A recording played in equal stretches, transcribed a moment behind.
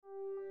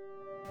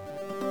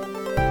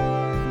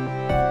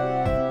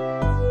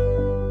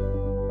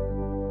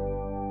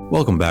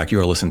Welcome back. You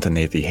are listening to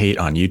Nate the Hate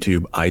on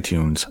YouTube,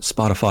 iTunes,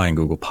 Spotify, and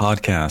Google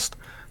Podcast.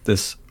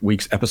 This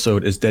week's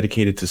episode is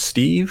dedicated to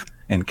Steve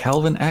and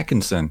Calvin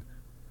Atkinson.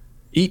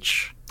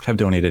 Each have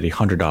donated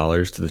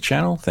 $100 to the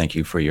channel. Thank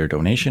you for your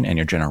donation and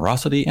your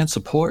generosity and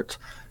support.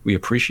 We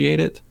appreciate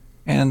it.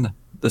 And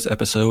this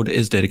episode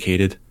is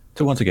dedicated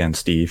to, once again,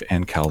 Steve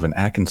and Calvin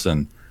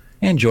Atkinson.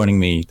 And joining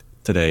me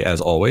today,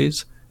 as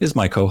always, is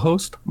my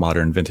co-host,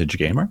 Modern Vintage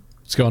Gamer.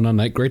 What's going on,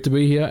 Nate? Great to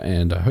be here,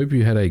 and I hope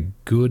you had a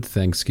good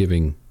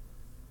Thanksgiving.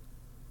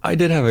 I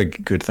did have a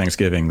good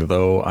Thanksgiving,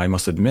 though I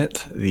must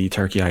admit the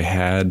turkey I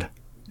had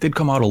did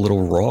come out a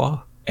little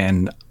raw,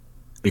 and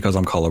because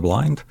I'm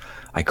colorblind,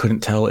 I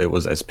couldn't tell it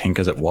was as pink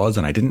as it was,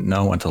 and I didn't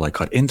know until I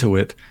cut into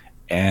it,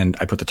 and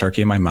I put the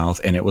turkey in my mouth,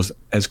 and it was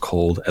as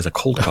cold as a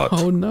cold cut.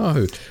 Oh,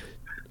 no.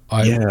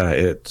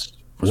 It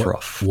was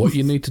rough. What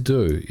you need to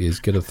do is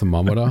get a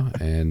thermometer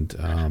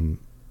and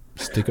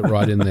stick it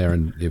right in there,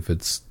 and if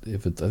it's I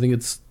think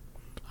it's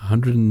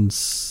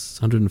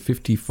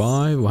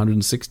 155 or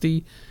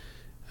 160,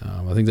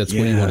 I think that's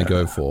what you want to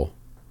go for.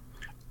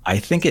 I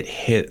think it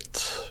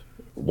hit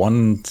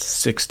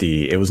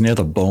 160. It was near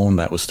the bone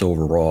that was still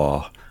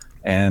raw,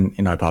 and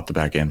I popped it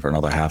back in for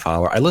another half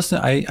hour. I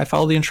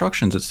followed the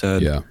instructions. It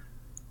said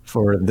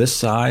for this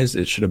size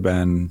it should have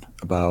been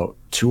about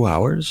 2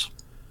 hours.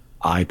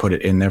 I put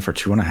it in there for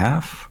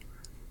 2.5,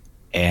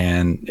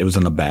 and it was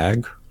in a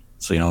bag.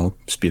 So,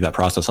 speed that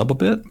process up a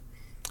bit,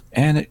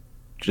 and it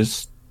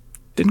just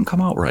didn't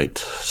come out right.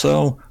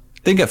 So,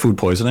 didn't get food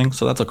poisoning,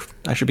 so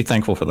I should be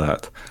thankful for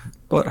that.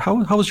 But how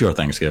was your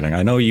Thanksgiving?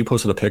 I know you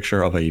posted a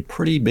picture of a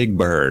pretty big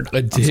bird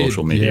on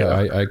social media.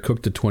 Yeah, I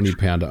cooked a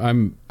 20-pounder.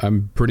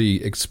 I'm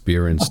pretty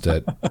experienced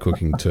at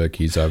cooking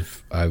turkeys.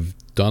 I've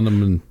done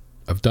them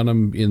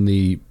in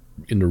the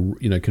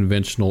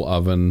conventional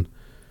oven.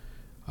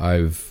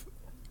 I've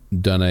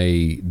done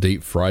a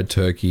deep fried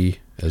turkey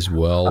as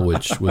well,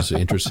 which was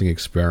an interesting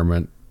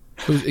experiment.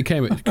 It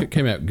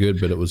came out good,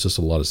 but it was just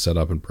a lot of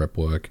setup and prep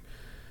work.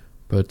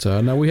 But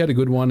no, we had a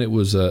good one. It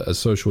was a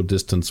social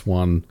distance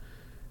one.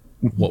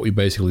 What we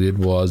basically did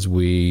was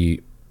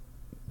we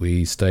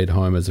stayed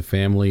home as a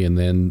family, and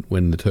then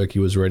when the turkey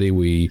was ready,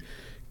 we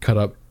cut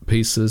up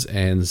pieces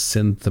and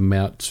sent them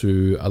out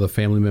to other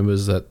family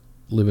members that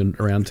live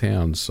around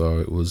town. So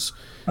it was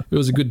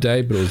a good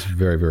day, but it was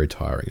very, very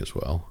tiring as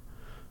well.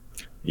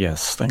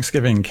 Yes,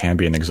 Thanksgiving can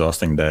be an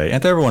exhausting day.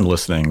 And to everyone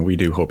listening, we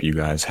do hope you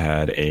guys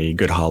had a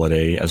good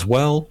holiday as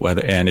well.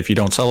 And if you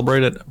don't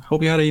celebrate it,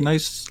 hope you had a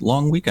nice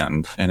long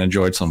weekend and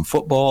enjoyed some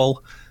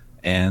football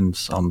and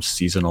some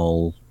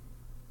seasonal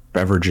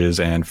beverages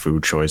and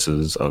food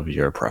choices of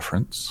your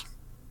preference.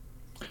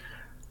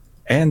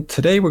 And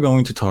today we're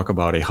going to talk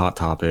about a hot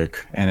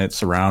topic, and it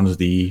surrounds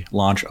the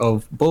launch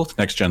of both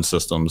next-gen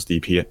systems,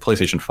 the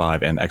PlayStation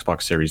 5 and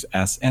Xbox Series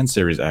S and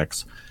Series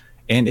X.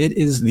 And it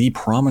is the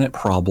prominent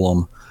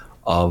problem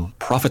of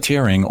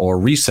profiteering or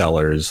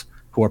resellers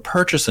who are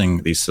purchasing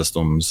these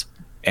systems,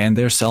 and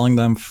they're selling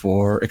them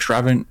for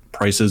extravagant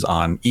prices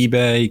on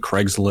eBay,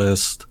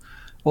 Craigslist,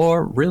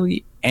 or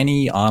really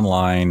any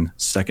online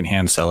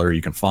secondhand seller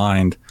you can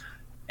find.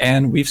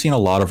 And we've seen a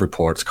lot of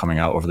reports coming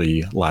out over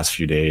the last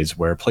few days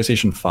where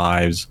PlayStation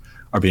 5s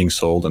are being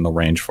sold in the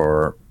range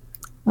for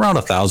around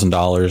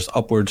 $1,000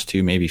 upwards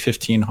to maybe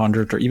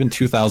 $1,500 or even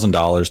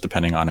 $2,000,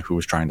 depending on who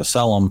is trying to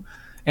sell them.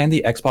 And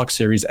the Xbox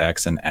Series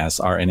X and S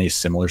are in a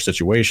similar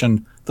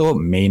situation, though it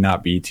may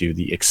not be to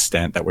the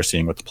extent that we're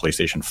seeing with the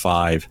PlayStation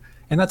 5.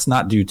 And that's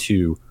not due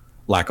to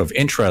lack of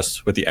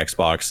interest with the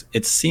Xbox.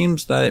 It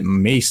seems that it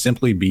may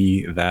simply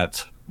be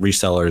that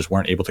resellers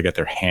weren't able to get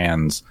their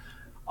hands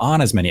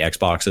on as many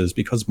Xboxes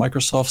because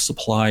Microsoft's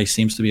supply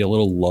seems to be a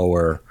little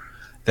lower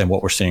than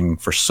what we're seeing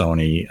for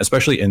Sony,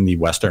 especially in the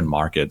Western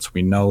markets.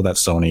 We know that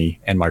Sony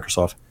and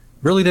Microsoft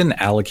really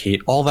didn't allocate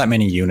all that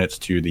many units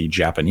to the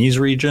Japanese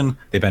region.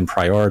 They've been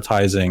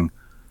prioritizing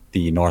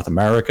the North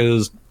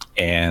Americas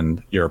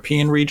and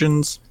European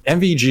regions.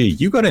 MVG,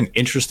 you got an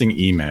interesting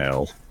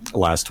email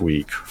last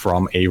week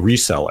from a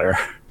reseller.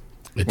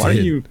 Why don't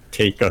you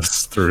take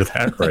us through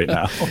that right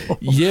now?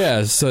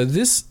 Yeah, so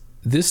this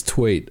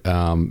tweet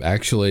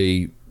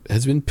actually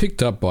has been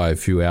picked up by a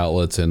few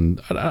outlets, and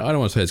I don't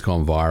want to say it's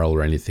gone viral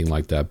or anything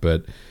like that,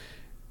 but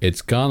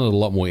it's garnered a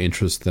lot more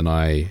interest than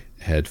I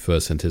had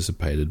first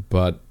anticipated.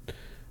 But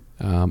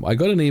I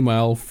got an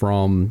email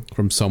from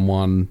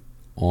someone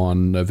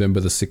on November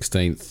the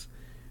 16th,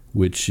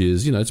 which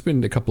is, it's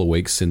been a couple of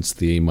weeks since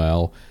the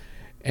email.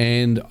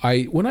 And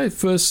when I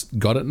first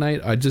got it,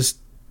 Nate, I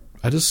just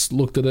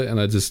looked at it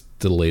and I just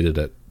deleted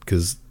it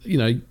because,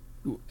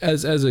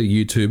 as a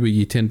YouTuber,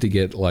 you tend to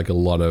get like a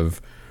lot of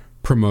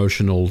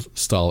promotional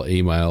style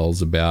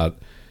emails about,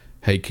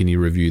 hey, can you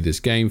review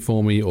this game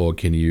for me? Or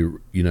can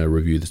you,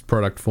 review this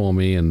product for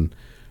me? And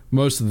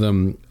most of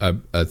them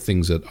are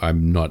things that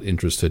I'm not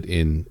interested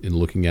in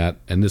looking at,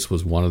 and this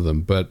was one of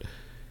them. But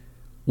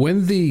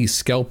when the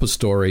Scalper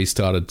story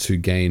started to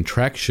gain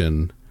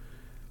traction,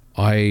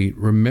 I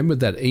remembered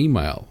that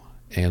email,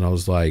 and I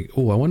was like,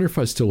 oh, I wonder if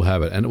I still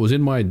have it. And it was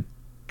in my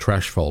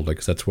trash folder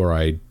because that's where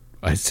I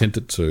sent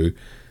it to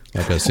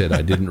Like I said,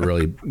 I didn't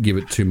really give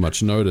it too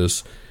much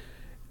notice.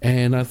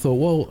 And I thought,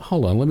 well,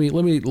 hold on, let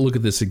me look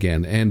at this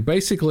again. And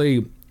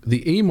basically,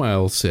 the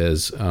email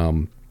says,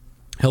 "Hello,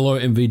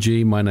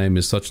 MVG. My name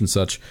is such and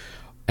such,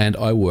 and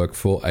I work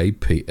for a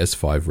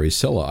PS5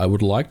 reseller. I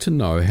would like to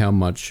know how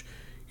much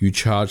you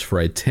charge for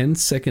a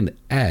 10-second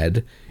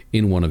ad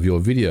in one of your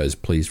videos.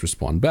 Please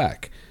respond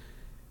back."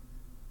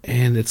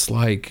 And it's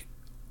like,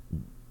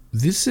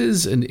 this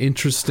is an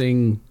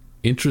interesting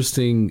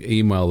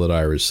email that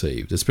I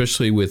received,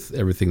 especially with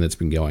everything that's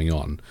been going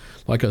on.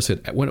 Like I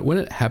said, when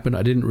it happened,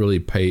 I didn't really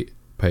pay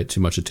it too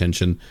much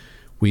attention.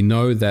 We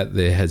know that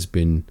there has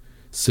been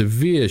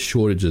severe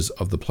shortages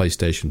of the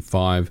PlayStation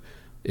 5.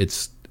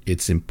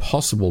 It's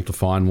impossible to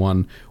find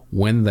one.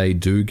 When they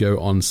do go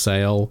on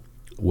sale,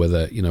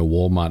 whether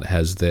Walmart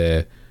has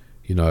their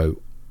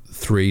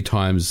 3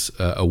 times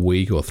a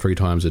week or 3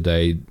 times a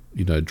day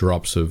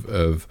drops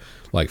of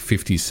like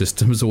 50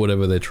 systems or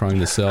whatever they're trying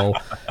to sell,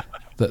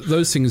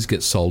 those things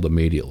get sold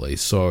immediately.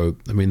 So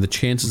I mean, the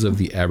chances of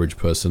the average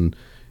person,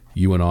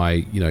 you and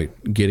I,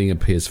 getting a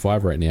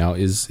PS5 right now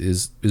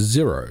is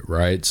zero,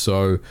 right?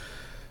 So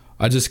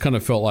I just kind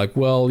of felt like,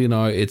 well,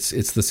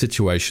 it's the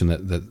situation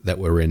that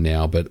we're in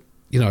now. But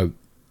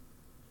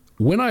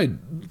when I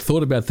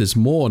thought about this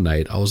more,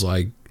 Nate, I was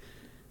like,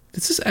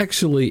 this is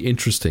actually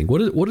interesting.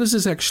 What does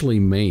this actually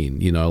mean?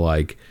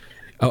 Like,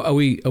 are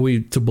we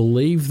to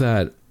believe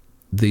that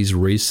these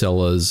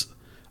resellers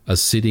are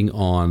sitting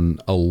on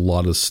a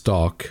lot of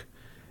stock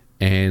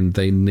and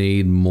they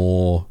need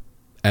more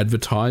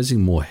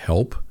advertising, more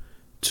help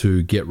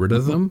to get rid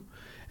of them?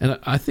 And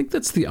I think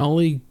that's the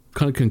only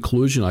kind of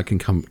conclusion I can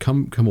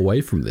come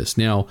away from this.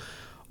 Now,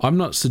 I'm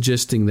not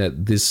suggesting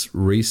that this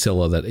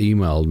reseller that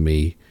emailed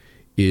me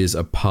is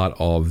a part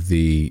of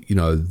the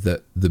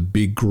the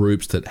big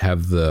groups that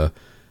have the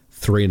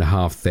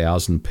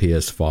 3,500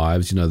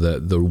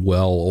 PS5s, the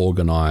well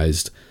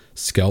organized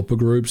scalper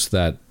groups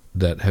that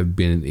have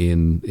been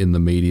in the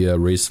media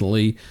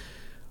recently.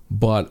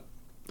 But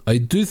I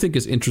do think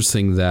it's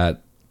interesting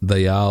that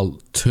they are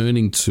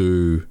turning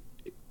to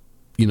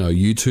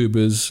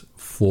YouTubers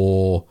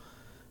for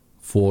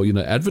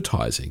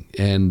advertising,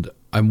 and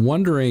I'm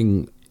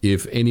wondering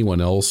if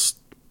anyone else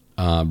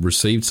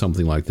received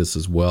something like this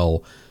as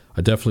well.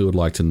 I definitely would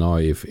like to know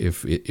if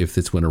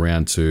this went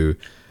around to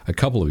a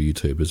couple of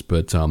YouTubers.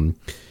 But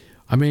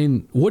I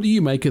mean, what do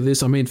you make of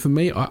this? I mean, for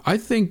me, I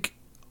think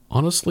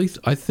honestly,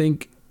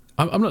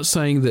 I'm not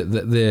saying that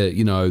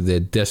they're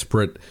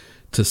desperate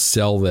to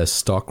sell their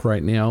stock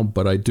right now,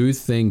 but I do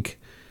think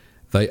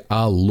they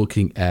are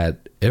looking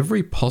at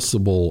every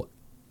possible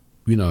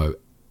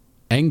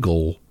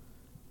angle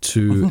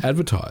to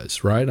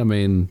advertise, right? I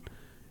mean,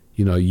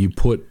 you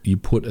put a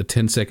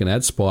 10-second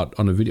ad spot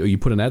on a video. You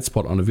put an ad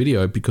spot on a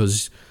video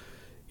because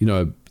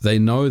they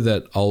know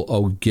that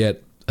I'll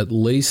get at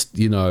least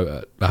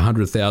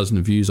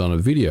 100,000 views on a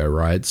video,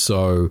 right?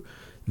 So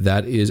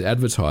that is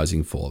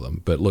advertising for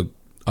them. But look,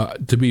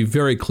 to be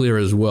very clear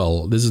as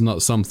well, this is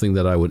not something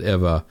that I would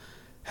ever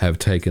have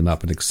taken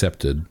up and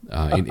accepted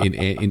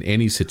in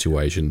any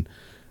situation.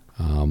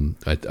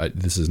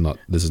 This is not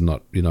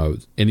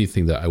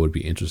anything that I would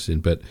be interested in.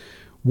 But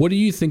what do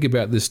you think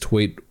about this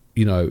tweet?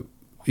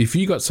 If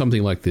you got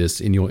something like this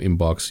in your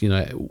inbox,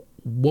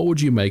 what would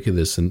you make of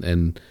this,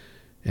 and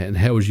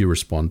how would you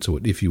respond to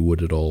it, if you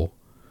would at all?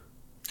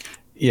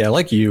 Yeah,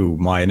 like you,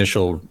 my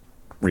initial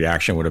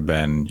reaction would have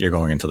been, you're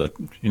going into the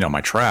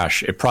my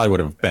trash. It probably would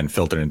have been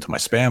filtered into my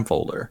spam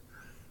folder,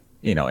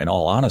 in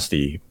all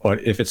honesty.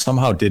 But if it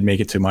somehow did make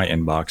it to my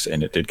inbox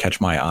and it did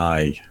catch my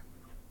eye,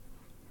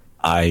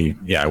 I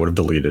would have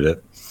deleted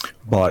it.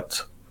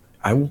 But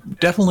I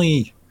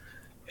definitely,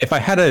 if I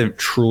had to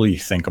truly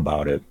think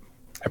about it,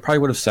 I probably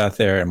would have sat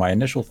there, and my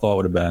initial thought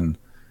would have been,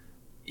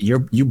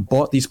 you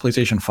bought these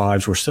PlayStation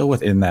 5s. We're still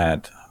within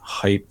that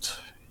hyped,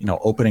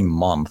 opening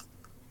month.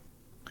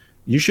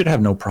 You should have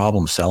no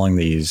problem selling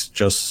these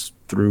just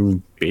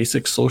through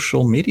basic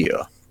social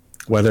media,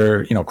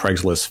 whether,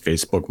 Craigslist,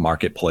 Facebook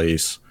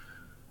Marketplace,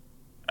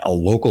 a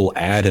local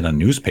ad in a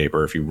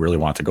newspaper, if you really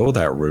want to go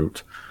that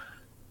route.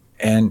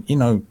 And,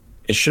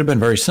 it should have been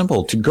very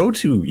simple. To go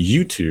to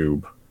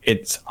YouTube,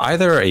 it's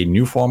either a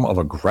new form of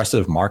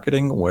aggressive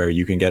marketing where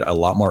you can get a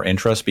lot more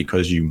interest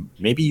because you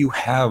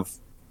have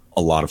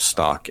a lot of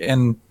stock.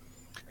 And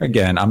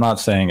again, I'm not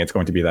saying it's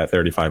going to be that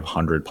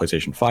 3,500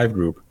 PlayStation 5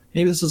 group.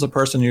 Maybe this is a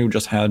person who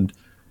just had,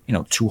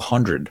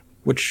 200,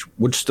 which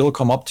would still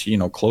come up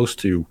to, close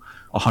to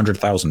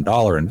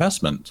 $100,000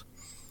 investment.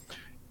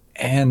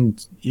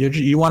 And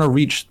you want to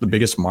reach the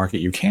biggest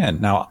market you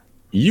can. Now,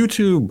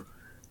 YouTube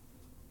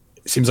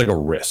seems like a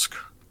risk.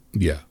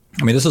 Yeah.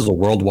 I mean, this is a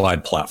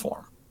worldwide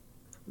platform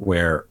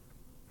where,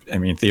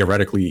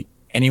 theoretically,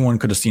 anyone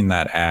could have seen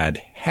that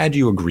ad had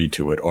you agreed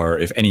to it, or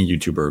if any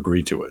YouTuber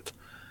agreed to it.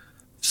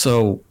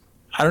 So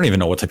I don't even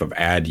know what type of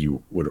ad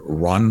you would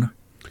run,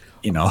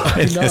 in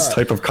this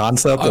type of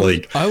concept.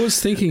 I was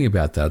thinking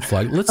about that.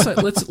 Like,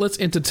 let's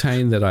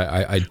entertain that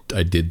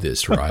I did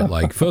this, right?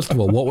 Like, first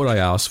of all, what would I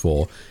ask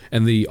for?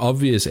 And the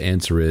obvious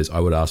answer is I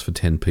would ask for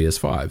 10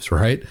 PS5s,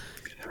 right?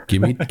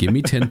 Give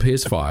me 10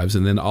 PS5s,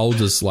 and then I'll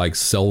just like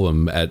sell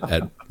them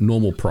at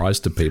normal price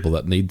to people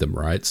that need them,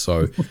 right?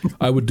 So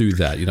I would do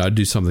that. I'd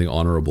do something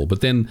honorable.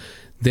 But then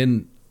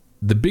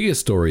the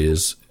biggest story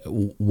is,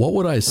 what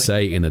would I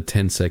say in a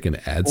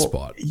 10-second ad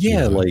spot?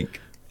 Yeah, like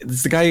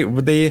it's the guy.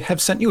 They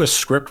have sent you a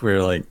script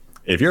where like,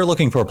 if you're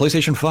looking for a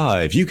PlayStation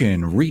 5, you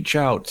can reach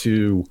out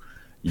to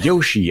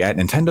Yoshi at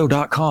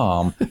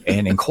Nintendo.com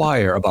and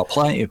inquire about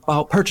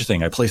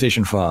purchasing a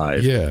PlayStation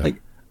 5. Yeah.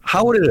 Like,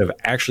 how would it have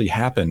actually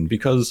happened?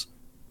 Because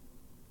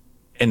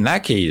in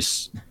that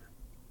case,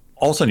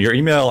 all of a sudden your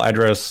email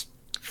address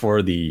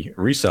for the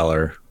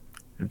reseller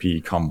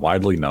become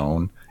widely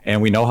known.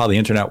 And we know how the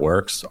internet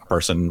works. A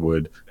person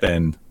would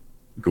then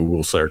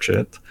Google search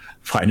it,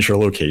 find your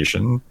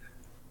location,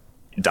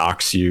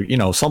 dox you,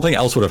 something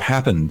else would have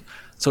happened.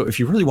 So if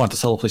you really want to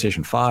sell a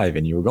PlayStation 5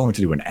 and you were going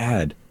to do an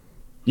ad,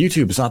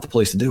 YouTube is not the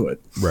place to do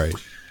it. Right.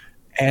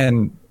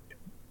 And,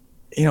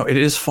 it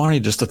is funny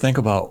just to think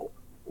about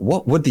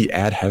what would the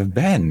ad have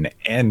been.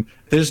 And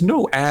there's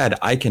no ad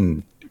I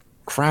can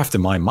craft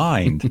in my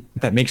mind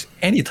that makes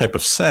any type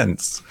of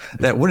sense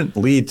that wouldn't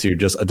lead to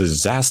just a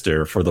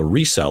disaster for the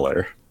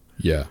reseller.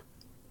 Yeah.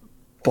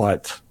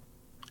 But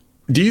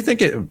do you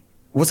think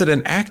was it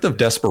an act of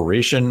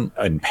desperation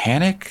and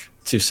panic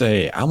to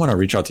say, I want to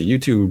reach out to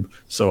YouTube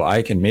so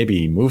I can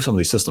maybe move some of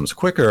these systems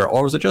quicker?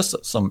 Or was it just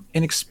some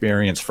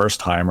inexperienced first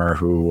timer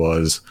who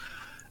was,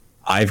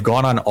 I've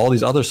gone on all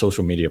these other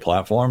social media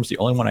platforms. The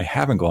only one I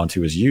haven't gone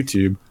to is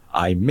YouTube.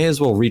 I may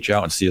as well reach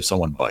out and see if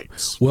someone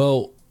bites.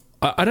 Well,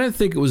 I don't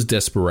think it was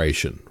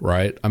desperation,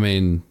 right? I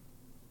mean,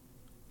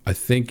 I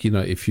think,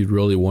 if you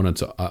really wanted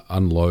to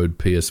unload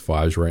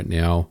PS5s right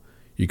now,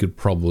 you could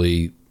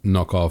probably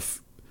knock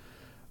off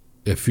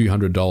a few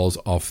 $100s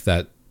off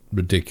that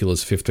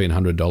ridiculous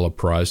 $1,500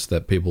 price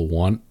that people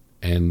want,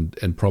 and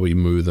probably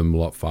move them a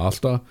lot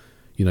faster.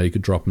 You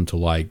could drop them to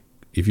like,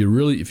 if you're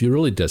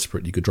really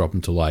desperate, you could drop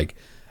them to like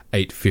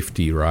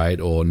 $850, right,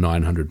 or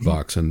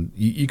 $900, and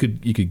you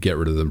could get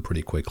rid of them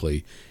pretty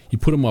quickly. You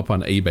put them up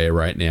on eBay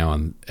right now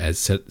and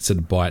set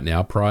a buy it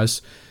now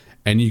price,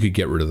 and you could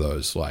get rid of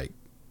those like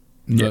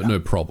no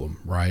problem,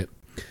 right?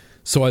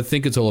 So I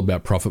think it's all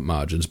about profit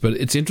margins. But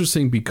it's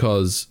interesting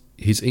because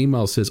his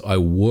email says, I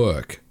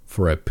work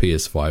for a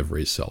PS5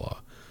 reseller.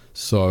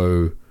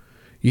 So,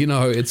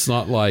 it's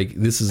not like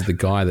this is the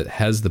guy that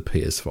has the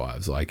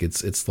PS5s. Like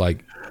it's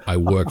like I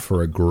work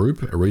for a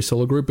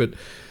reseller group. But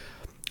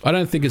I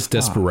don't think it's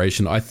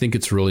desperation. I think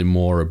it's really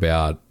more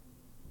about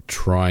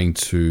trying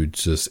to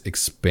just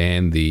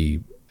expand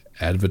the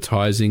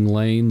advertising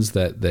lanes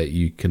that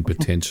you can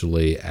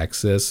potentially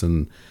access.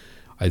 And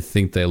I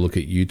think they look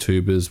at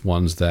YouTube as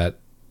ones that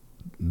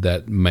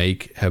have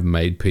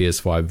made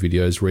PS5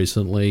 videos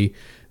recently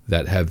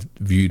that have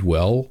viewed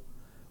well.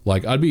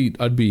 Like I'd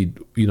want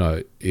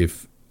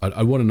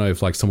to know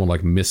if like someone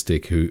like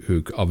Mystic,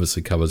 who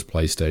obviously covers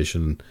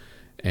PlayStation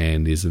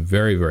and is a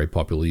very, very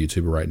popular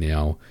YouTuber right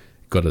now,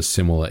 got a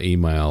similar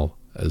email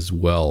as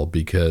well,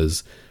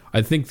 because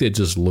I think they're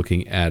just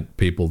looking at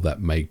people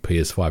that make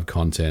PS5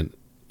 content,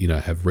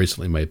 have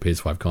recently made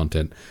PS5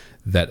 content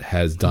that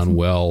has done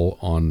well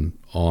on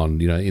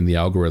in the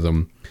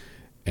algorithm,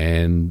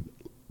 and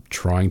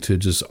trying to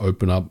just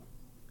open up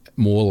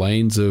more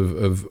lanes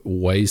of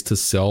ways to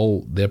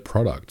sell their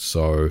product.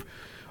 So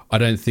I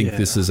don't think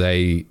this is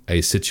a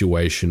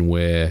situation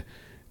where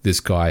this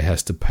guy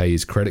has to pay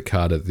his credit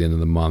card at the end of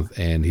the month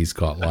and he's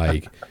got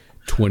like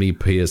 20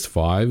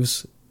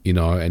 PS5s,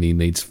 and he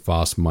needs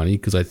fast money.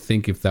 Because I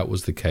think if that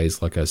was the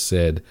case, like I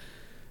said,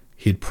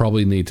 he'd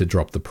probably need to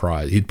drop the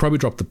price. He'd probably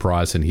drop the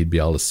price and he'd be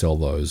able to sell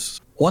those.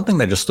 One thing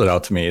that just stood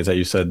out to me is that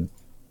you said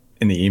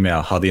in the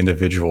email how the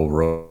individual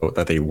wrote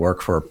that they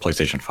work for a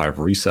PlayStation 5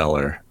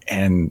 reseller.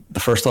 And the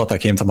first thought that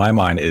came to my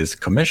mind is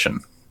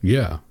commission.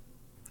 Yeah.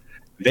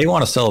 They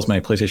want to sell as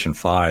many PlayStation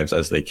 5s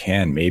as they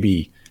can,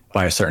 maybe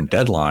by a certain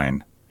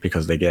deadline,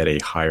 because they get a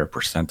higher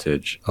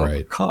percentage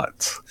of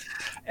cuts.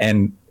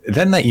 And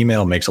then that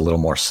email makes a little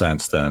more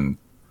sense than,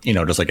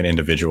 just like an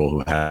individual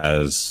who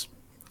has,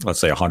 let's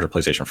say, 100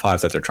 PlayStation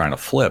 5s that they're trying to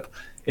flip.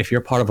 If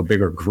you're part of a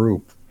bigger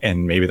group,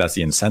 and maybe that's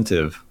the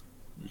incentive,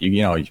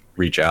 you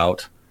reach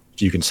out,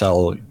 you can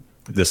sell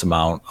this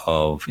amount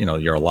of,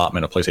 your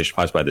allotment of PlayStation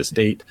 5s by this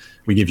date.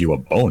 We give you a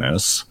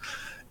bonus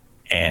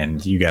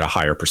and you get a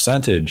higher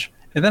percentage.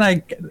 And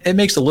then it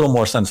makes a little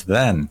more sense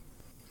then.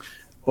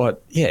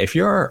 But yeah, if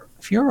you're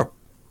a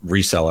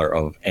reseller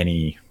of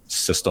any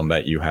system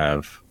that you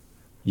have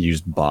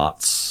used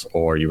bots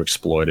or you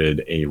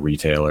exploited a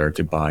retailer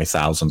to buy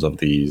thousands of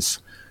these,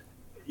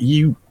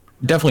 you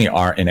definitely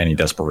aren't in any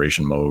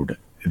desperation mode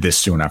this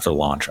soon after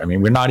launch. I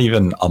mean, we're not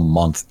even a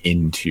month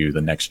into the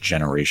next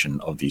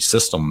generation of these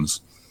systems.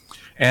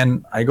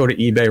 And I go to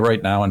eBay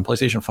right now and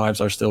PlayStation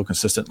 5s are still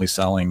consistently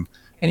selling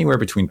anywhere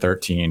between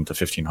 $1,300 to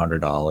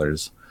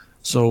 $1,500.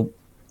 So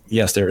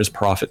yes, there is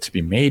profit to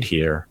be made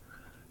here.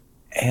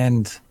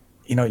 And,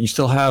 you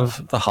still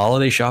have the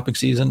holiday shopping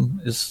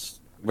season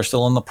we're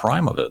still in the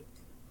prime of it.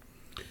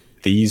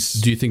 Do you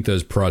think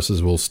those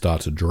prices will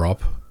start to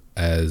drop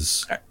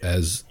as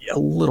A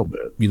little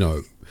bit.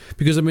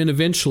 because I mean,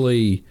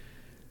 eventually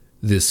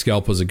the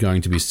scalpers are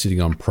going to be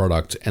sitting on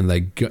product, and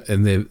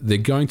they're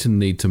going to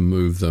need to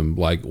move them.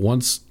 Like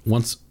once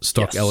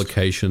stock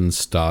allocations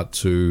start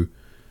to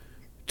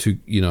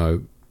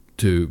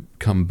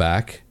come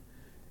back,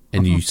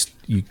 and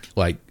you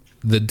like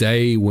the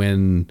day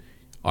when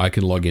I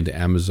can log into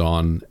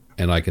Amazon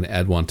and I can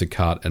add one to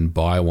cart and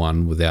buy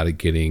one without it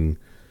getting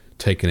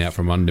taken out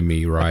from under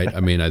me, right? I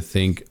mean, I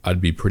think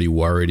I'd be pretty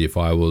worried if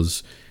I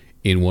was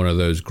in one of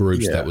those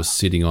groups that was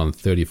sitting on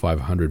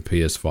 3,500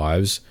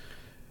 PS5s.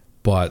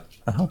 But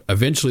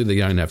eventually they're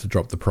going to have to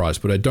drop the price.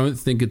 But I don't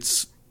think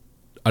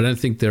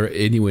they're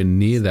anywhere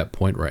near that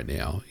point right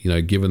now.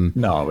 Given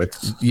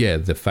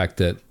the fact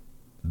that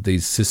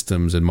these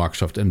systems and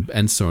Microsoft and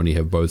Sony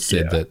have both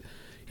said that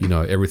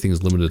everything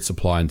is limited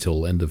supply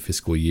until end of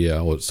fiscal year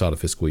or start of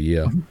fiscal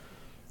year.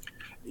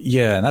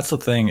 Yeah, and that's the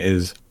thing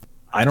is,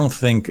 I don't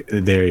think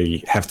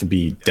they have to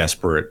be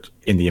desperate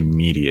in the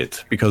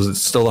immediate, because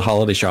it's still the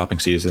holiday shopping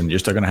season. You're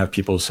still going to have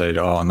people say,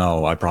 oh,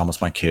 no, I promised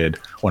my kid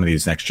one of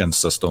these next-gen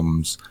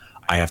systems.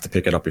 I have to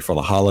pick it up before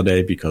the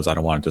holiday because I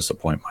don't want to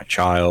disappoint my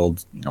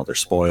child. They're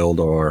spoiled,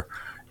 or,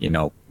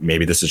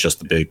 maybe this is just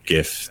the big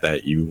gift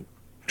that you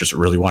just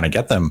really want to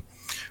get them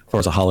for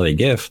as a holiday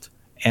gift.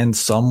 And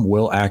some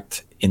will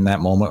act in that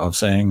moment of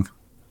saying,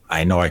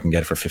 I know I can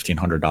get it for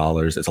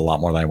 $1,500. It's a lot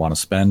more than I want to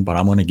spend, but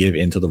I'm going to give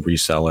into the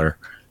reseller,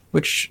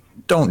 which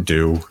don't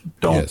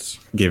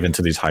give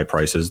into these high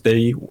prices.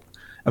 They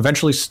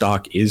eventually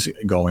stock is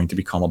going to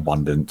become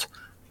abundant.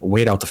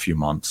 Wait out a few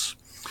months.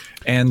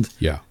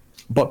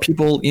 But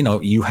people,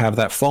 you have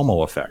that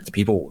FOMO effect.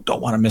 People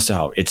don't want to miss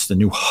out. It's the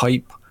new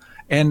hype.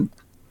 And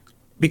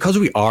because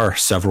we are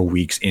several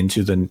weeks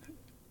into the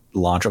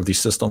launch of these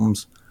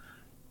systems,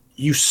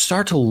 you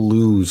start to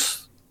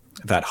lose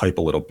that hype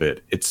a little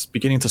bit. It's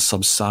beginning to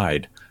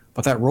subside,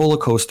 but that roller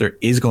coaster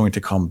is going to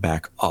come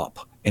back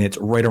up. And it's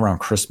right around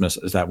Christmas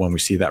is that when we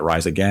see that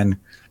rise again,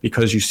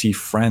 because you see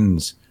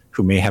friends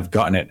who may have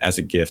gotten it as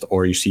a gift,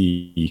 or you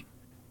see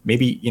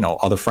maybe,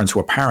 other friends who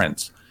are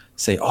parents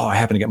say, oh, I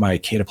happen to get my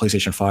kid a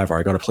PlayStation 5, or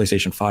I got a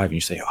PlayStation 5. And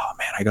you say, oh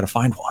man, I got to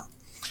find one.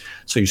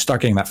 So you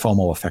start getting that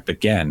FOMO effect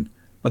again.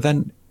 But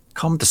then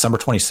come December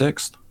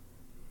 26th,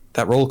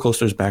 that roller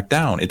coaster is back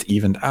down. It's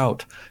evened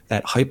out.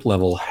 That hype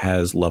level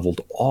has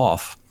leveled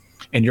off,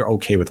 and you're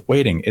okay with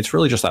waiting. It's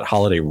really just that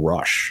holiday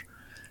rush.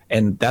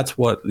 And that's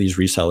what these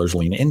resellers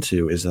lean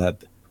into, is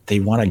that they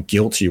want to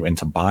guilt you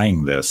into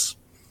buying this.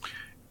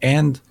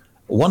 And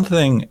one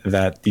thing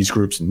that these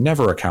groups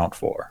never account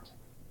for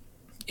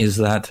is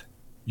that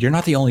you're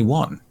not the only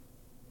one.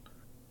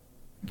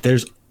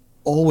 There's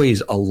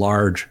always a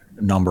large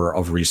number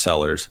of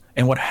resellers.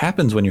 And what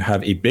happens when you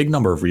have a big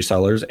number of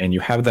resellers and you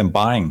have them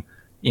buying,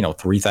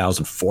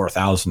 3,000,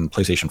 4,000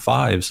 PlayStation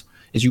 5s,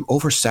 is you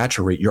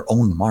oversaturate your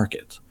own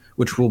market,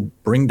 which will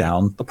bring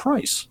down the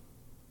price.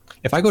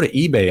 If I go to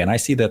eBay and I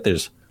see that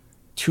there's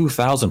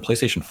 2,000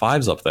 PlayStation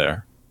 5s up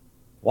there,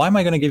 why am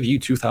I going to give you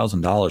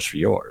 $2,000 for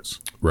yours?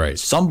 Right.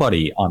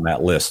 Somebody on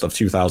that list of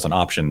 2,000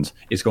 options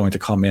is going to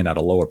come in at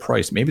a lower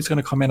price. Maybe it's going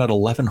to come in at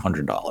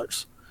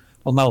 $1,100.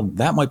 Well, now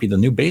that might be the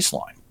new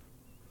baseline.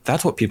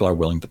 That's what people are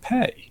willing to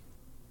pay.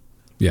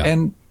 Yeah.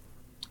 And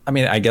I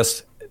mean, I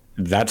guess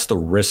that's the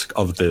risk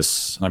of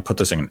this, and I put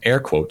this in air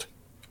quote,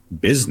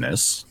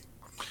 business,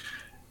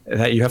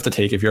 that you have to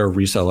take if you're a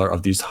reseller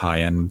of these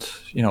high-end,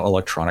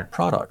 electronic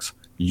products.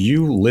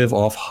 You live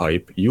off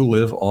hype, you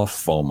live off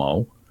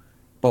FOMO,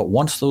 but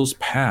once those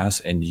pass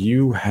and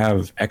you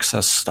have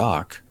excess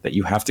stock that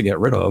you have to get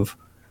rid of,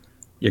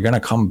 you're going to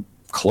come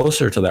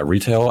closer to that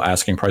retail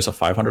asking price of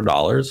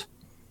 $500,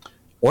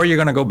 or you're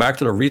going to go back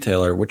to the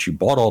retailer, which you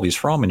bought all these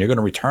from, and you're going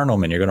to return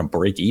them and you're going to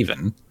break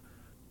even.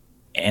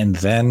 And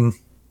then,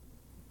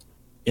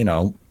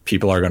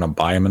 people are going to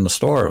buy them in the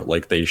store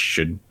like they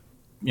should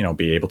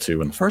be able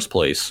to in the first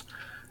place.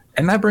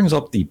 And that brings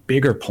up the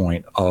bigger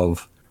point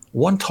of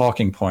one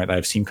talking point that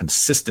I've seen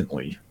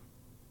consistently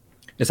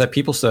is that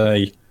people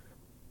say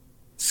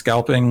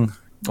scalping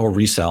or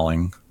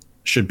reselling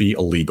should be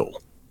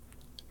illegal.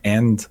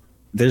 And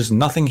there's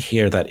nothing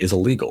here that is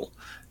illegal.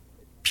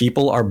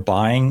 People are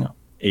buying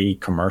a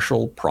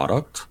commercial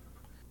product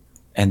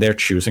and they're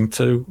choosing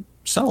to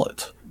sell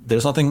it.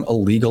 There's nothing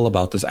illegal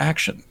about this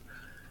action.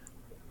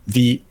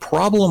 The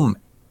problem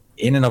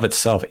in and of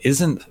itself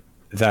isn't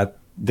that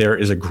there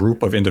is a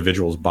group of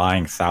individuals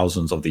buying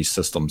thousands of these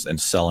systems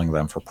and selling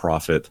them for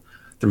profit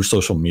through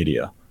social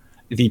media.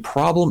 The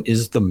problem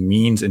is the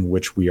means in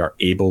which we are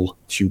able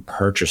to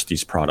purchase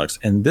these products.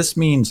 And this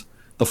means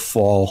the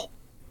fall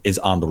is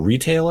on the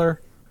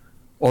retailer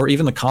or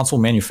even the console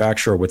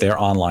manufacturer with their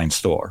online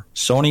store.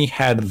 Sony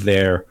had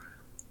their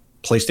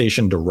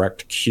PlayStation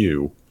Direct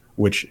queue,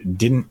 which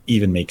didn't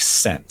even make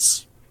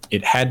sense.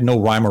 It had no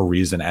rhyme or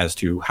reason as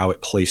to how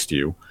it placed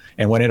you.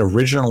 And when it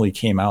originally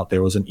came out,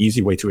 there was an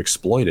easy way to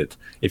exploit it.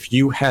 If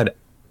you had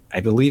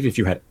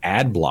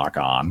ad block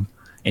on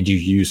and you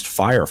used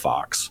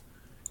Firefox,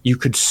 you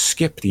could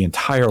skip the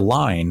entire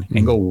line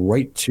and go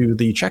right to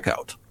the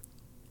checkout.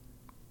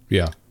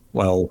 Yeah.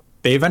 Well,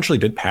 they eventually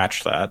did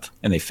patch that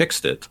and they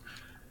fixed it,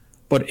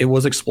 but it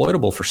was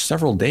exploitable for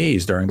several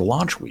days during the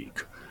launch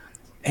week.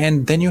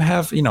 And then you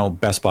have,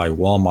 Best Buy,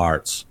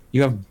 Walmart's,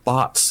 you have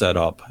bots set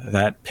up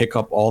that pick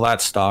up all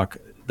that stock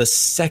the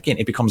second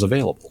it becomes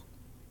available.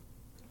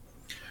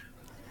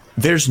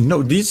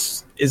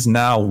 This is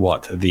now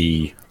what,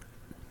 the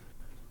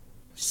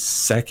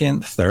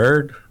second,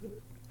 third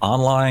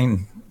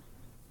online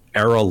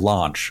era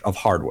launch of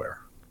hardware.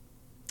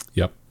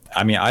 Yep.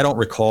 I mean, I don't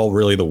recall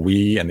really the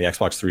Wii and the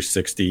Xbox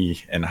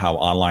 360 and how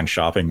online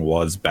shopping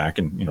was back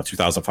in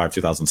 2005,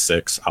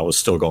 2006. I was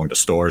still going to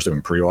stores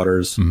doing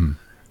pre-orders. Mm-hmm.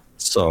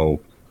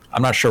 So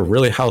I'm not sure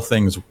really how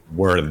things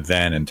were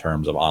then in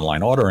terms of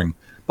online ordering.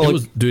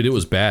 But it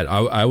was bad.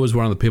 I was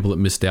one of the people that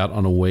missed out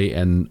on a Wii,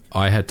 and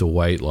I had to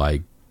wait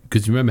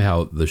because you remember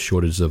how the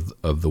shortage of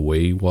the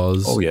Wii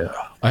was? Oh, yeah.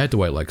 I had to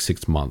wait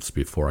 6 months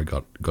before I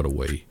got a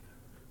Wii.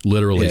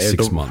 Literally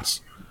 6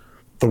 months.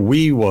 The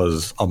Wii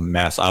was a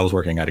mess. I was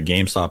working at a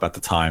GameStop at the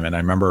time, and I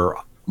remember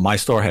my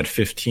store had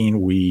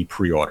 15 Wii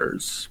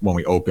pre-orders when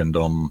we opened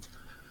them.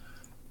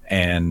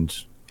 And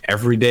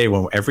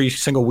every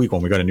single week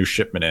when we got a new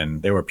shipment in,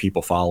 there were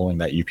people following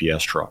that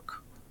UPS truck.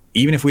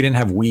 Even if we didn't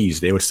have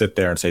Wiis, they would sit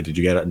there and say, "Did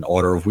you get an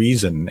order of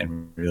Wiis?" And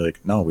we'd be like,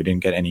 "No, we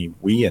didn't get any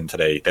Wii in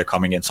today. They're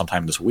coming in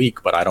sometime this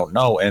week, but I don't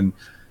know." And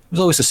it was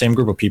always the same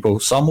group of people.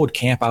 Some would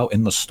camp out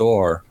in the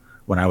store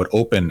when I would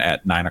open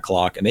at 9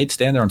 o'clock, and they'd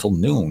stand there until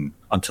noon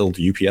until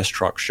the UPS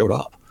truck showed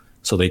up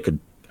so they could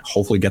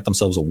hopefully get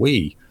themselves a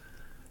Wii.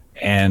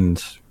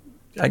 And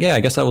again,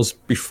 I guess that was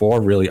before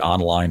really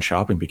online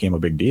shopping became a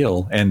big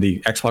deal. And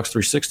the Xbox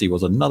 360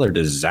 was another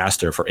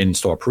disaster for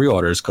in-store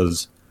pre-orders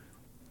because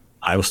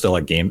I was still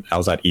I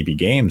was at EB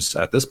Games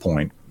at this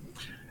point,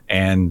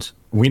 and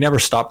we never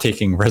stopped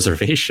taking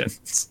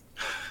reservations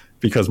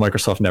because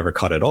Microsoft never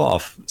cut it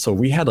off. So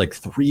we had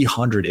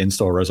 300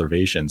 in-store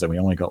reservations, and we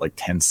only got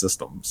 10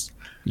 systems.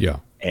 Yeah.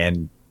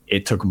 And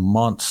it took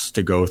months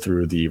to go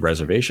through the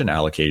reservation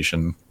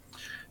allocation.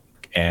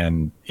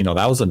 And,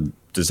 that was a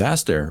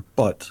disaster.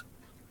 But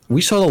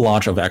we saw the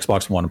launch of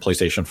Xbox One and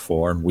PlayStation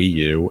 4 and Wii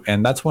U,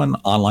 and that's when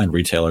online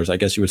retailers, I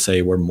guess you would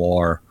say, were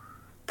more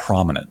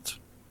prominent.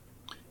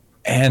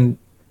 And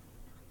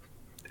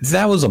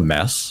that was a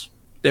mess.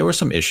 There were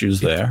some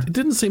issues there. It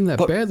didn't seem that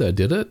bad, though,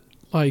 did it?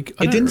 It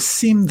didn't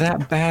seem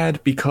that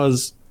bad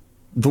because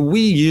the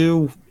Wii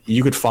U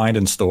you could find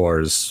in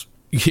stores.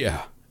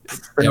 Yeah.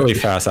 Fairly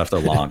fast after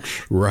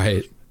launch.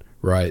 Right.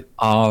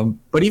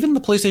 But even the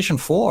PlayStation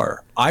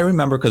 4, I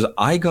remember because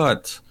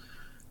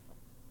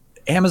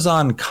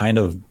Amazon kind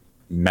of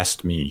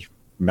messed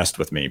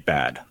with me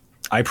bad.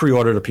 I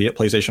pre-ordered a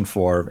PlayStation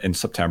 4 in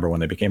September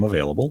when they became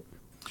available.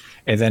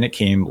 And then it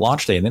came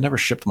launch day and they never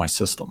shipped my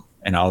system.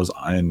 And I was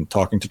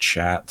talking to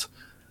chat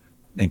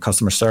and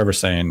customer service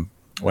saying,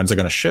 "When's it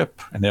going to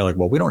ship?" And they're like,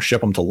 "Well, we don't ship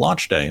them till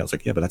launch day." I was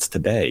like, "Yeah, but that's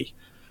today."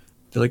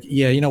 They're like,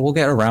 "Yeah, we'll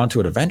get around to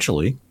it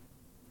eventually."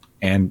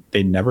 And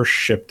they never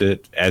shipped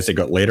it as it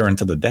got later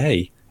into the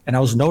day. And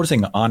I was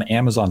noticing on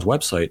Amazon's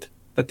website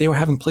that they were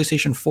having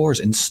PlayStation 4s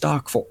in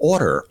stock for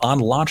order on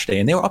launch day.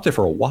 And they were up there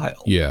for a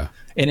while. Yeah.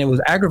 And it was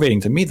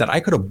aggravating to me that I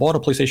could have bought a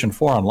PlayStation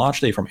 4 on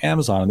launch day from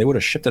Amazon and they would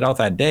have shipped it out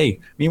that day.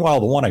 Meanwhile,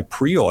 the one I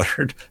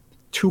pre-ordered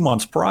 2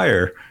 months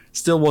prior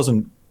still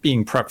wasn't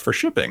being prepped for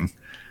shipping.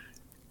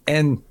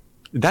 And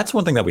that's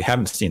one thing that we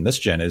haven't seen this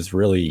gen is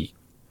really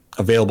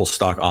available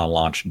stock on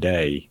launch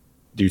day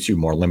due to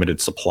more limited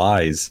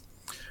supplies,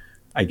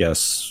 I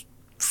guess,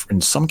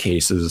 in some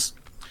cases.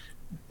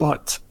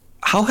 But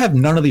how have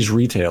none of these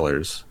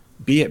retailers,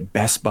 be it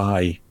Best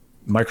Buy,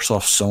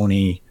 Microsoft,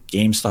 Sony,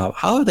 GameStop,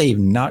 how have they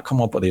not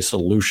come up with a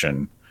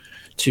solution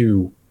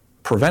to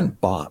prevent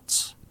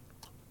bots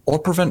or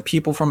prevent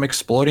people from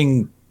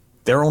exploiting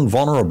their own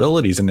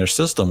vulnerabilities in their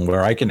system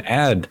where I can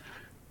add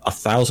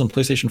 1,000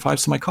 PlayStation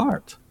 5s to my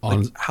cart?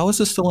 How is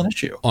this still an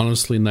issue?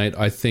 Honestly, Nate,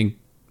 I think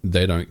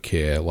they don't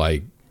care.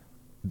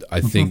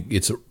 I think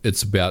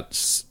it's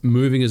about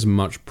moving as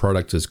much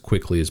product as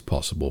quickly as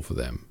possible for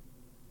them,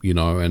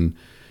 and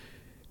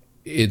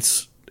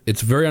it's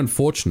very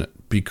unfortunate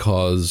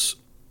because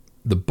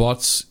the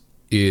bots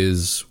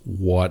is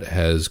what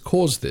has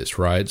caused this,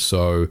 right?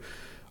 So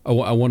I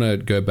want to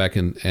go back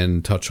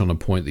and touch on a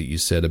point that you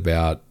said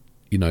about,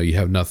 you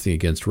have nothing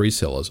against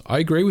resellers. I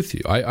agree with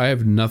you. I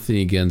have nothing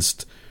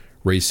against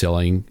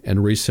reselling,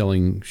 and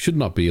reselling should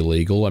not be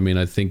illegal. I mean,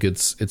 I think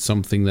it's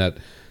something that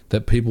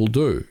people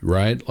do,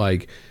 right?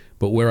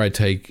 But where I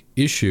take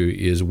issue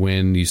is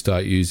when you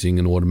start using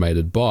an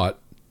automated bot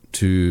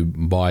to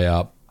buy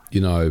up,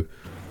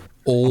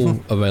 all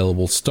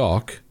available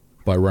stock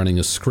by running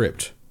a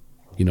script.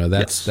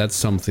 That's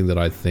something that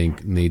I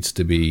think needs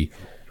to be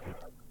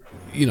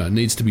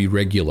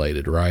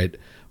regulated, right?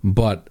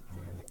 But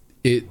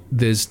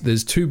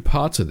there's two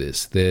parts of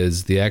this.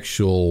 There's the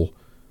actual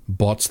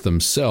bots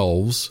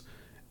themselves,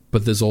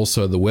 but there's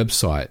also the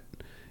website.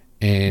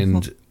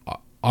 And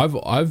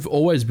I've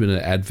always been an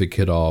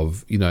advocate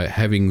of,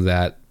 having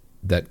that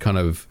kind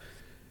of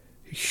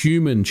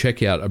human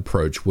checkout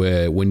approach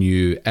where when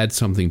you add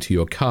something to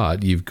your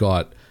cart, you've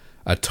got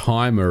a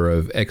timer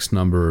of X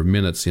number of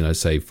minutes,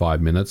 say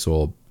 5 minutes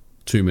or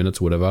 2 minutes,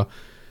 whatever.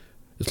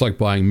 It's like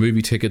buying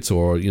movie tickets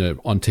or,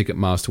 on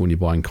Ticketmaster when you're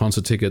buying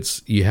concert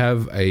tickets. You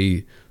have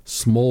a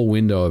small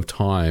window of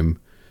time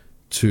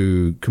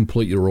to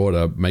complete your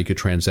order, make a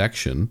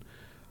transaction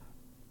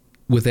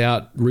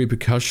without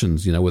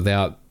repercussions,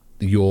 without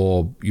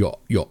your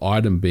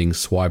item being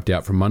swiped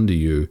out from under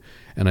you.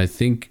 And I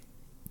think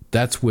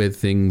that's where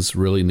things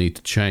really need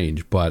to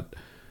change. But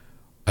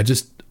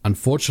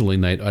unfortunately,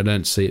 Nate, I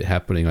don't see it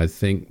happening. I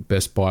think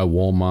Best Buy,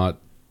 Walmart,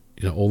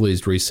 all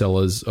these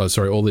resellers,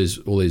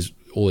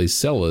 all these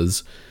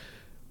sellers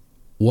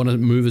want to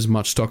move as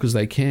much stock as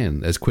they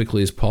can as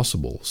quickly as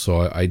possible.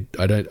 So I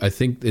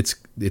think it's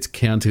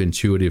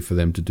counterintuitive for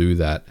them to do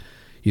that.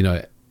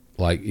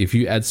 Like if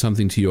you add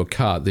something to your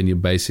cart, then you're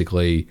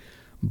basically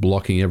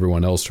blocking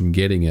everyone else from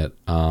getting it.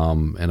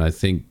 And I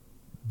think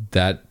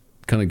that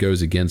kind of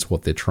goes against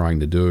what they're trying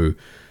to do.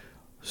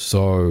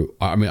 So,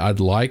 I mean,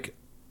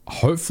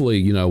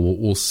 hopefully,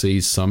 we'll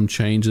see some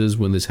changes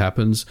when this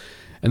happens.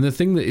 And the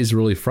thing that is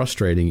really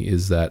frustrating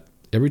is that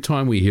every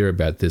time we hear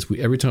about this,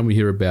 every time we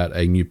hear about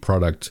a new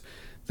product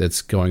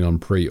that's going on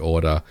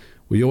pre-order,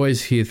 we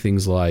always hear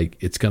things like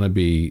it's going to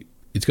be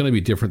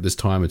different this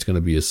time. It's going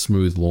to be a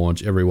smooth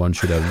launch. Everyone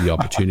should have the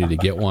opportunity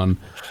to get one.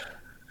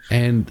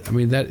 And I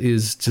mean,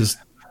 that's just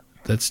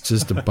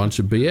a bunch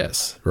of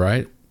BS,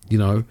 right?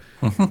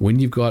 When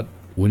you've got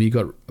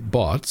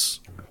bots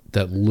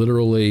that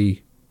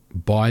literally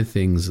buy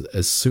things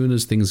as soon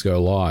as things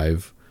go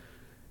live,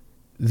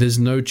 there's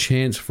no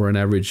chance for an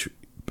average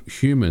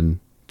human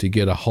to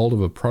get a hold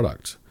of a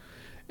product.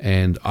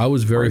 And I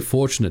was very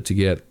fortunate to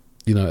get,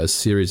 a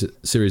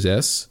Series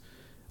S.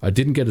 I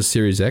didn't get a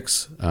Series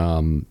X.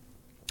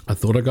 I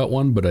thought I got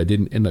one, but I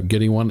didn't end up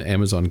getting one.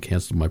 Amazon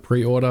canceled my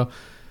pre-order,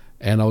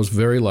 and I was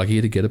very lucky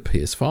to get a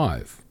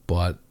PS5.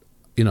 But,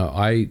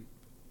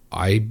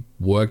 I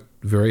worked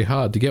very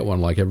hard to get one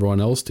like everyone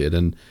else did,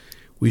 and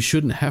we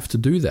shouldn't have to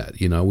do that.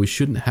 We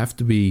shouldn't have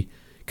to be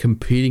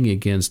competing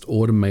against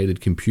automated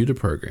computer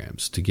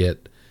programs to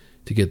get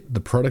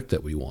the product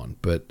that we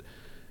want. But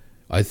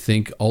I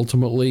think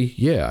ultimately,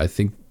 I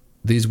think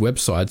these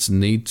websites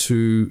need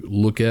to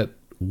look at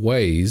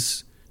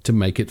ways to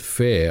make it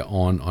fair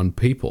on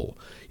people.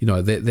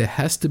 There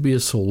has to be a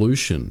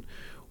solution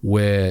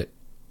where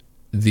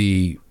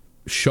the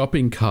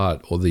shopping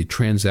cart or the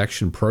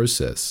transaction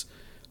process,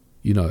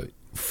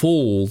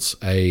 fools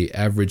a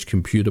average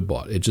computer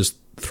bot. It just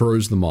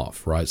throws them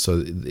off, right?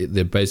 So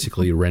they're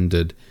basically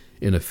rendered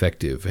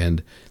ineffective,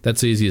 and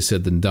that's easier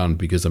said than done,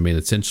 because I mean,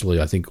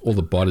 essentially, I think all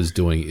the bot is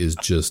doing is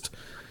just,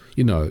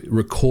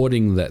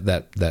 recording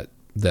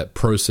that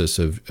process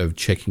of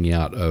checking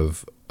out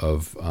of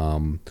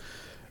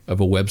a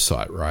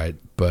website, right?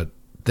 But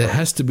there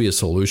has to be a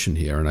solution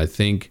here, and I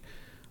think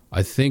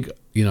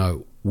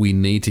we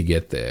need to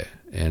get there.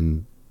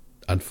 And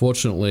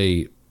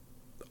unfortunately,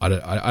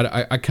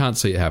 I can't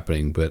see it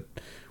happening. But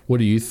what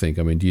do you think?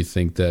 I mean, do you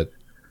think that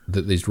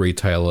these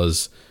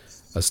retailers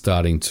are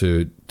starting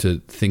to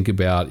think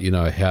about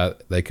how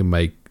they can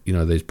make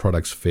these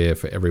products fair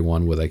for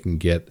everyone, where they can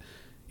get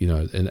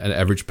an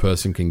average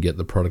person can get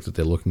the product that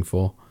they're looking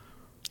for?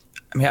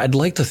 I mean, I'd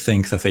like to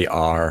think that they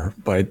are,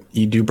 but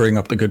you do bring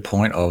up the good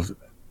point of,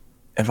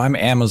 if I'm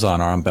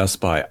Amazon or I'm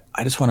Best Buy,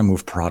 I just want to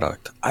move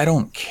product. I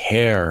don't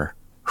care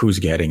who's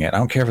getting it. I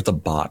don't care if it's a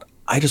bot.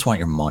 I just want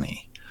your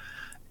money.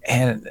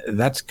 And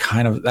that's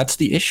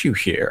the issue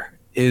here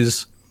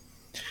is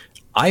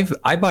I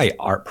buy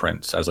art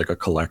prints as like a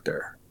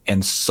collector,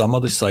 and some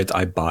of the sites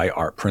I buy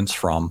art prints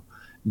from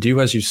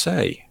do, as you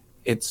say,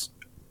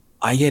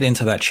 I get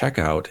into that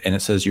checkout and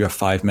it says you have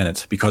 5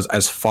 minutes, because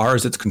as far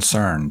as it's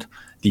concerned,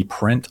 the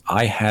print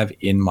I have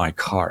in my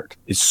cart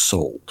is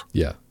sold.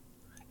 Yeah.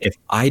 If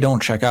I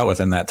don't check out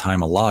within that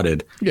time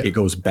allotted, it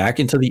goes back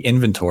into the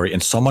inventory,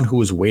 and someone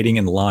who is waiting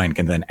in line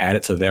can then add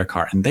it to their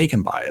cart and they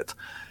can buy it.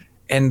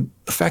 And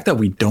the fact that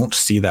we don't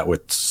see that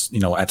with,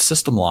 at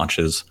system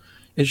launches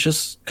is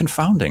just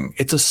confounding.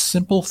 It's a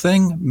simple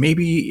thing.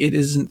 Maybe it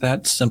isn't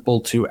that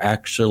simple to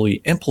actually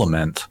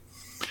implement,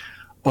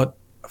 but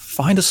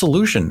find a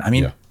solution. I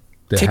mean,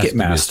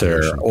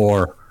 Ticketmaster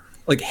or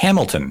like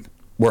Hamilton.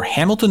 Were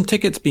Hamilton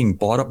tickets being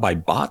bought up by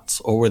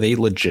bots, or were they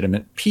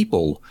legitimate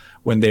people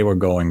when they were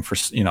going for,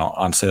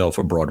 on sale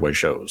for Broadway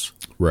shows?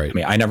 Right. I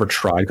mean, I never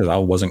tried because I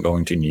wasn't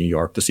going to New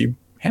York to see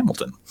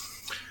Hamilton.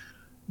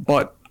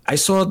 But I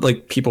saw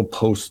like people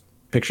post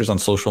pictures on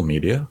social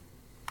media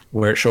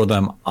where it showed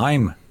them,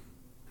 I'm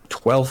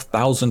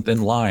 12,000th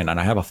in line and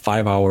I have a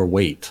 5-hour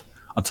wait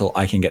until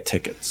I can get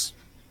tickets.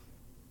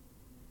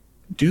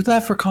 Do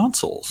that for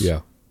consoles.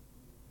 Yeah.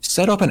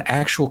 Set up an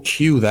actual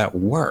queue that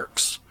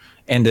works.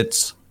 And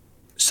it's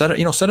set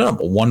it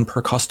up one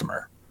per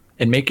customer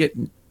and make it,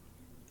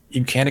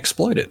 you can't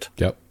exploit it.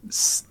 Yep.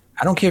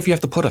 I don't care if you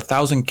have to put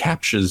 1,000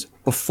 captchas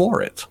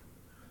before it.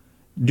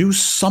 Do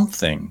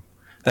something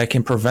that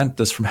can prevent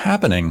this from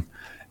happening.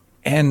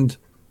 And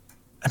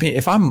I mean,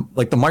 if I'm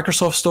like the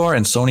Microsoft Store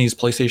and Sony's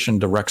PlayStation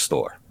Direct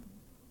Store,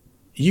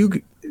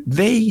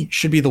 they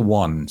should be the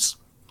ones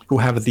who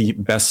have the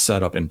best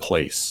setup in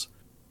place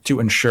to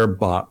ensure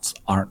bots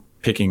aren't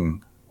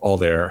picking all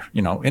their,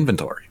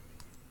 inventory.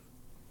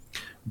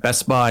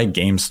 Best Buy,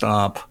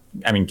 GameStop.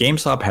 I mean,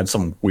 GameStop had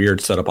some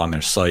weird setup on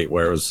their site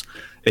where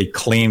they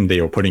claimed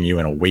they were putting you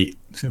in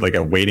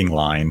a waiting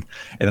line,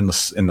 and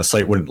then the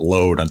site wouldn't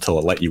load until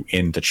it let you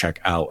in to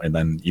check out, and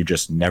then you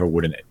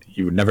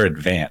would never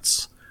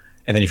advance.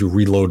 And then if you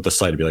reload the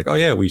site, it'd be like, oh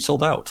yeah, we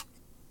sold out.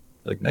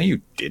 Like, no, you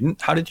didn't.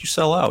 How did you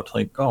sell out?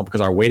 Like, oh, because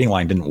our waiting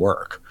line didn't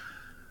work.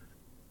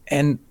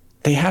 And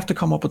they have to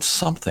come up with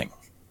something.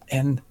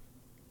 And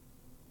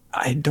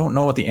I don't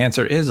know what the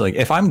answer is. Like,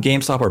 if I'm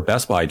GameStop or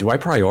Best Buy, do I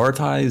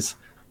prioritize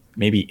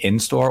maybe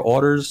in-store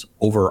orders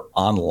over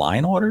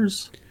online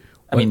orders?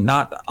 I mean,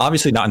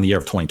 obviously not in the year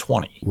of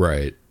 2020.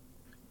 Right.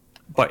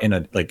 But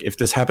if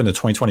this happened in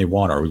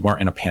 2021 or we weren't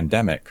in a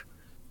pandemic,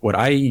 would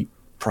I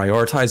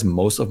prioritize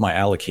most of my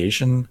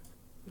allocation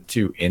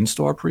to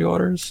in-store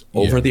pre-orders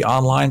over the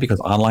online, because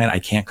online I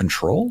can't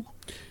control?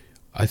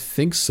 I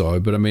think so,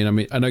 but I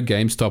mean, I know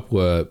GameStop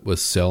were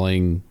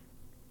selling,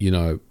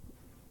 that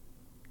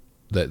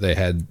they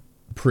had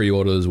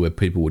pre-orders where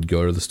people would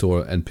go to the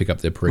store and pick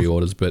up their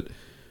pre-orders, but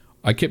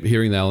I kept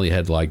hearing they only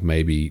had like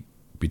maybe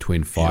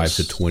between 5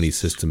 to 20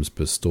 systems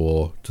per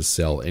store to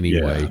sell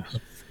aneway. Yeah,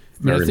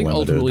 I mean, I think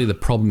ultimately the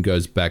problem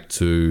goes back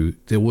to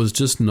there was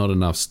just not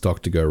enough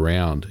stock to go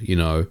around,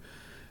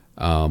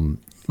 and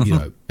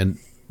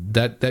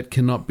that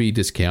cannot be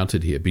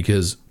discounted here,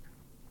 because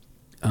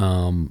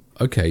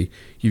okay,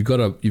 you've got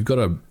a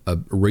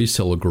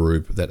reseller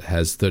group that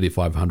has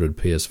 3,500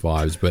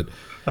 PS5s, but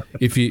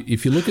if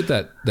you look at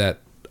that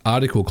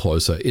article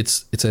closer,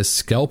 it's a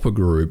scalper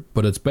group,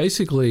 but it's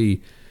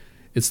basically,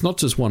 it's not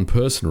just one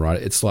person,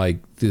 right? It's like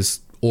this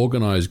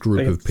organized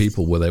group of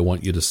people where they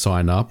want you to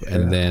sign up,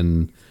 and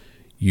then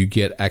you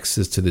get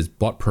access to this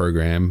bot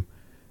program,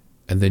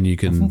 and then you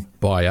can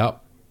buy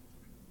up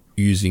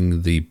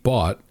using the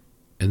bot,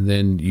 and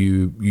then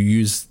you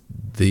use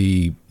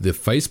the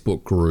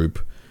Facebook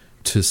group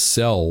to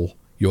sell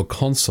your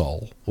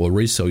console or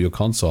resell your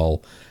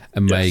console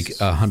and make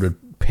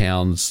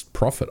 £100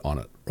 profit on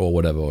it, or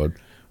whatever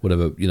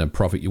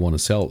profit you want to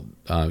sell,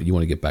 you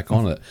want to get back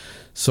on it.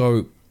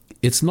 So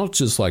it's not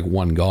just like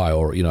one guy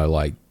or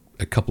like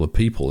a couple of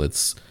people.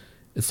 It's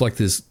like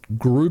this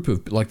group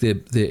of, like,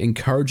 they're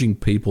encouraging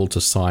people to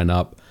sign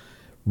up,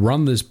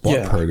 run this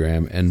bot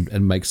program,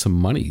 and make some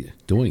money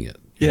doing it.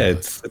 Yeah,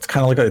 it's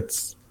kind of like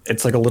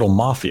it's like a little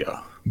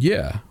mafia.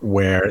 Yeah,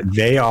 where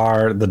they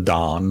are the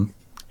Don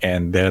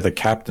and they're the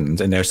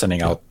captains, and they're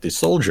sending out the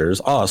soldiers,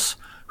 us,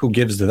 who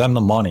gives them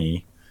the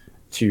money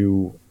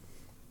to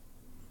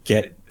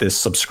get this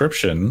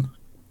subscription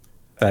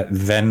that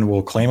then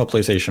will claim a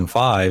PlayStation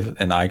 5,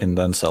 and I can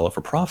then sell it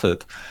for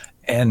profit.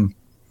 And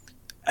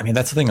I mean,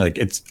 that's the thing. Like,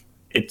 it's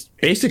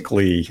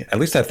basically, at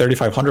least that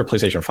 3,500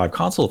 PlayStation 5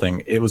 console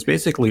thing, it was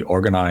basically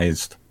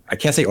organized. I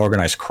can't say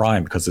organized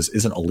crime because this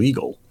isn't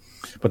illegal,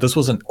 but this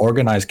was an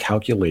organized,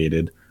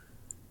 calculated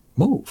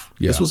move.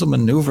 Yeah. This was a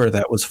maneuver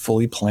that was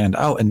fully planned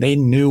out, and they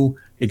knew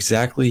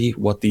exactly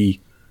what the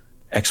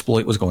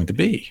exploit was going to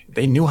be.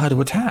 They knew how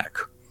to attack.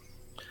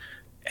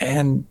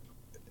 And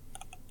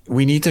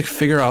we need to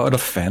figure out a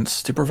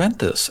defense to prevent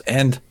this.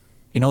 And,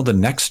 the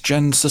next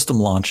gen system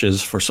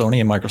launches for Sony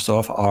and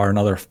Microsoft are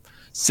another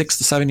 6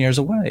 to 7 years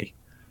away.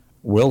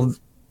 Will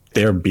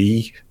there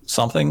be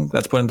something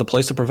that's put into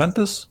place to prevent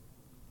this?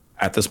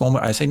 At this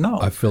moment, I say no.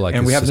 I feel like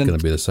it's just going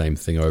to be the same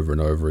thing over and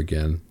over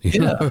again.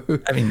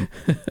 I mean,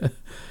 and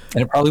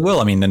it probably will.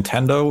 I mean,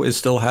 Nintendo is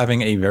still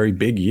having a very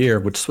big year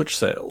with Switch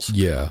sales.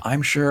 Yeah.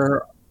 I'm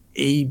sure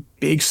a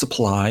big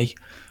supply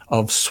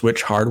of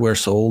Switch hardware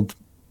sold,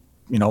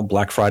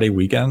 Black Friday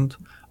weekend,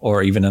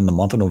 or even in the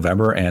month of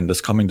November and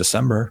this coming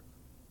December.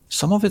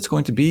 Some of it's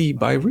going to be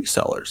by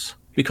resellers,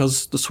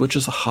 because the Switch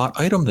is a hot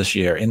item this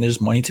year, and there's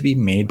money to be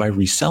made by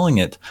reselling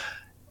it.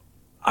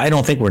 I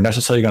don't think we're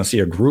necessarily going to see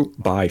a group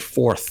buy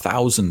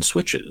 4,000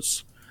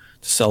 Switches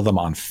to sell them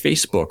on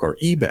Facebook or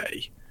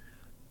eBay.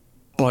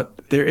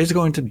 But there is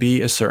going to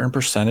be a certain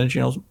percentage,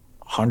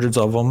 hundreds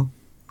of them,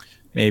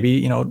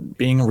 maybe,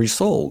 being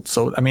resold.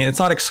 So, I mean, it's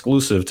not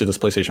exclusive to this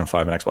PlayStation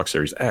 5 and Xbox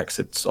Series X.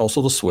 It's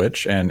also the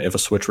Switch. And if a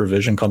Switch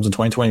revision comes in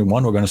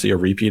 2021, we're going to see a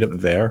repeat of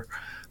it there.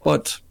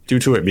 But due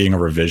to it being a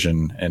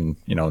revision, and,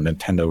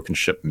 Nintendo can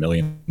ship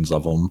millions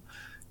of them,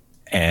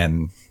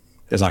 and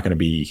there's not going to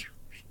be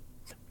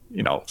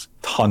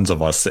tons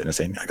of us sitting and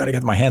saying, I got to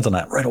get my hands on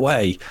that right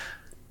away.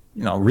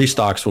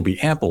 Restocks will be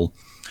ample.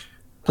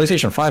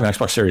 PlayStation 5 and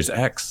Xbox Series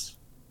X,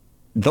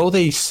 though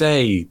they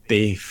say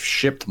they've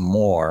shipped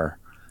more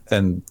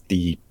than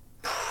the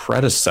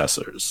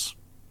predecessors,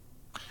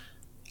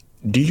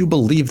 do you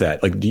believe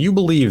that? Like, do you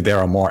believe there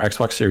are more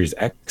Xbox Series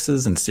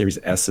X's and Series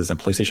S's and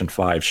PlayStation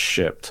 5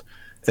 shipped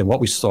than what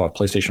we saw at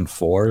PlayStation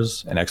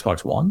 4s and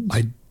Xbox Ones?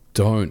 I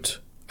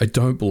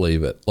don't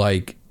believe it.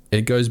 Like,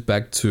 it goes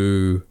back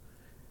to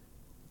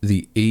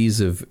the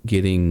ease of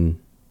getting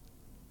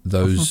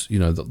those,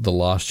 the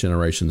last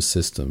generation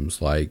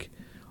systems. Like,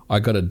 I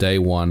got a day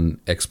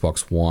one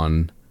Xbox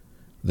One,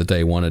 the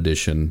day one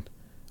edition.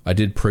 I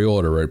did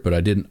pre-order it, but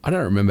I don't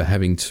remember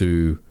having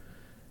to,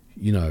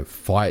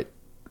 fight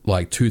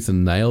like tooth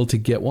and nail to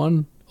get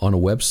one on a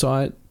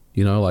website.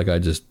 Like I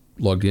just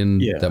logged in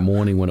that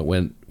morning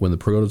when the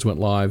pre-orders went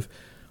live.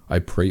 I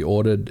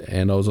pre-ordered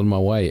and I was on my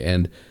way.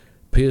 And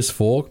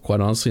PS4, quite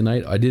honestly,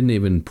 Nate, I didn't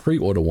even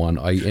pre-order one.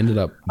 I ended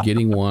up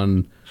getting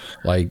one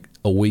like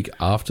a week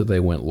after they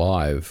went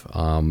live.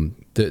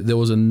 There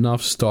was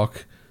enough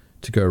stock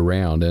to go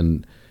around,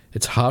 and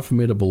it's hard for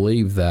me to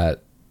believe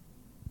that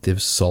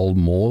they've sold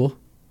more,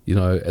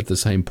 at the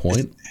same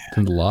point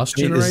than the last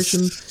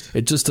generation.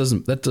 It just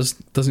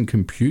doesn't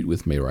compute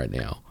with me right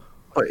now.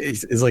 But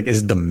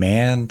is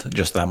demand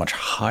just that much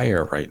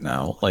higher right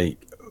now? Like,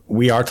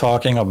 we are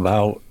talking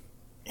about,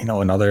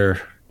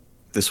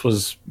 this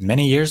was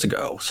many years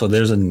ago. So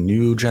there's a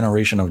new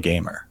generation of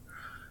gamer.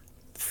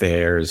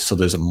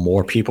 There's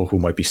more people who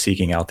might be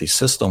seeking out these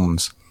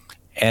systems.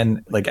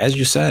 And like, as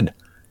you said,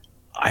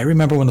 I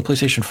remember when the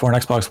PlayStation 4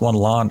 and Xbox One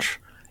launch,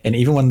 and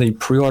even when the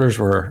pre-orders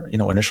were,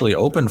 initially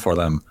open for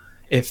them,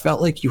 it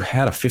felt like you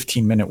had a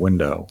 15-minute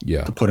window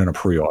to put in a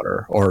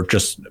pre-order or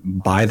just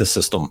buy the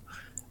system.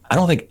 I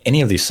don't think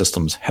any of these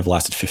systems have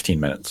lasted 15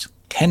 minutes.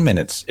 10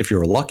 minutes if you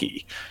were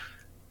lucky.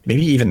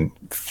 Maybe even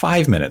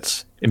 5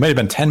 minutes. It might have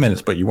been 10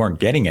 minutes, but you weren't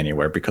getting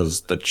anywhere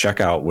because the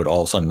checkout would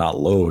all of a sudden not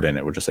load and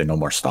it would just say no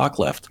more stock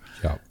left.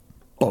 Yeah.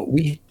 But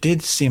we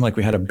did seem like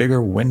we had a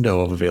bigger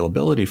window of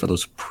availability for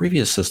those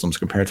previous systems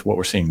compared to what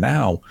we're seeing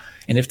now.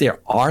 And if there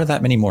are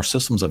that many more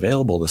systems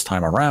available this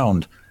time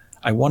around,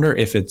 I wonder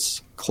if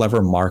it's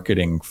clever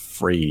marketing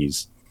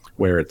phrase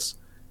where it's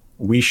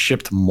we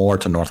shipped more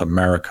to North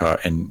America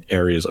and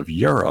areas of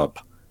Europe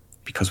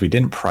because we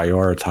didn't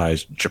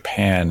prioritize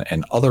Japan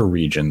and other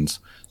regions.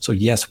 So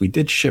yes, we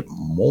did ship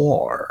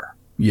more.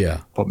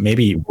 Yeah. But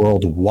maybe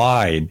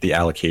worldwide, the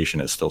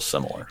allocation is still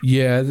similar.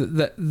 Yeah,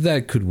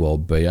 that could well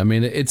be. I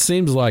mean, it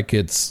seems like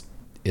it's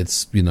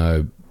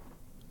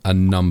a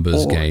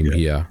numbers game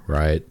here,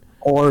 right?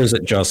 Or is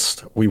it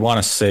just we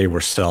want to say we're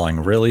selling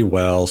really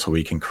well so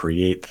we can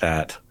create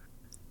that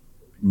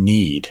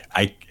need?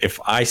 If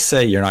I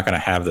say you're not going to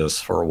have this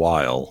for a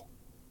while,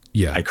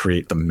 I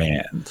create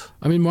demand.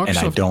 I mean, Microsoft, and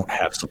I don't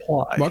have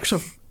supply.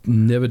 Microsoft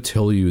never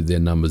tell you their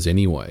numbers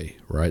anyway,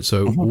 right?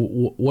 So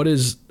what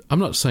is... I'm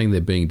not saying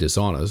they're being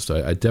dishonest.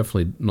 I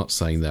definitely not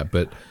saying that.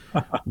 But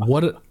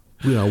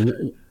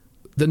the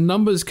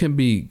numbers can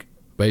be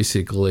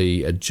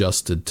basically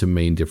adjusted to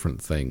mean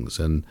different things.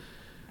 And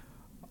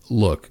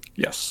look,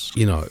 yes,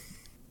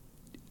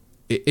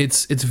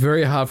 it's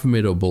very hard for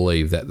me to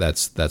believe that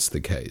that's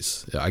the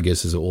case. I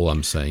guess is all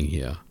I'm saying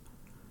here.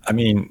 I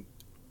mean,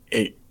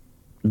 it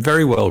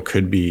very well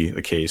could be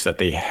the case that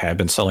they have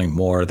been selling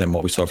more than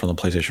what we saw from the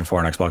PlayStation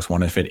 4 and Xbox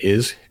One. If it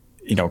is,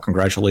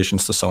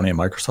 congratulations to Sony and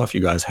Microsoft.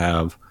 You guys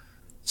have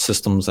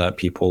systems that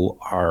people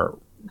are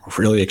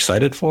really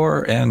excited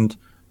for. And,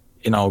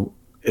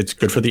 it's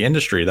good for the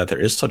industry that there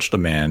is such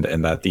demand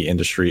and that the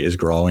industry is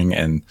growing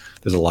and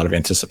there's a lot of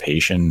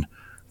anticipation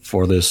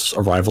for this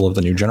arrival of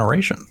the new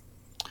generation.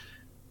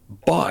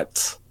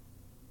 But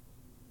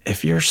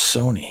if you're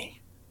Sony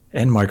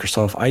and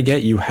Microsoft, I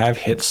get you have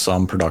hit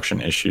some production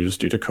issues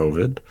due to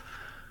COVID.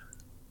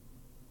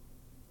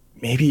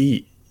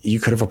 Maybe you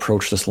could have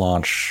approached this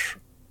launch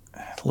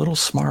a little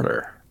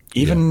smarter.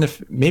 Even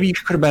if maybe you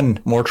could have been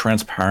more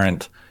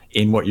transparent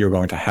in what you're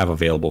going to have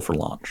available for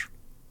launch.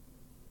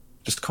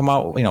 Just come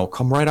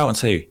right out and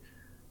say,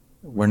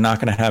 we're not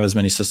going to have as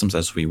many systems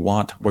as we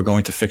want. We're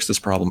going to fix this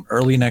problem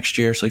early next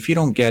year. So if you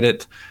don't get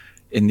it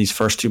in these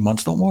first 2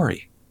 months, don't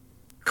worry.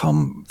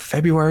 Come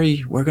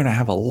February, we're going to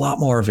have a lot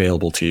more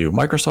available to you.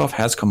 Microsoft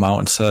has come out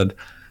and said,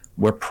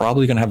 we're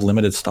probably going to have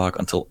limited stock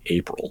until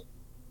April.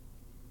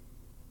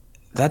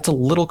 That's a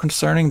little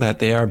concerning that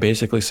they are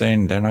basically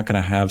saying they're not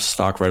going to have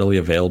stock readily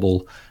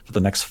available for the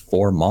next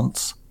 4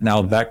 months.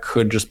 Now, that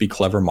could just be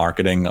clever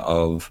marketing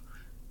of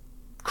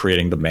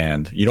creating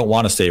demand. You don't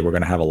want to say we're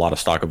going to have a lot of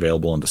stock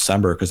available in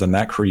December because then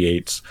that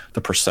creates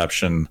the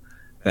perception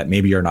that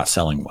maybe you're not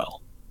selling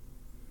well.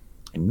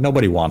 And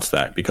nobody wants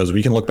that because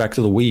we can look back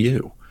to the Wii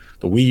U.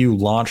 The Wii U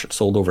launch, it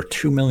sold over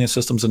 2 million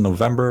systems in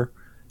November.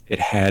 It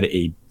had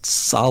a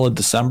solid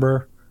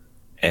December.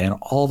 And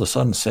all of a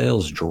sudden,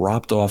 sales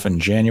dropped off in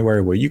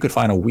January where you could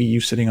find a Wii U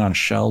sitting on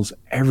shelves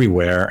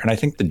everywhere. And I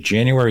think the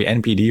January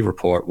NPD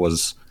report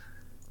was,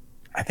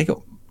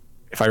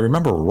 if I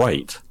remember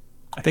right,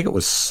 I think it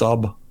was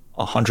sub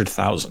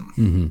 100,000.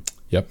 Mm-hmm.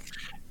 Yep.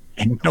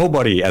 And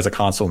nobody as a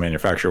console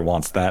manufacturer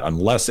wants that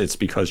unless it's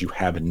because you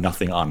have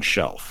nothing on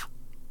shelf.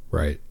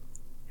 Right.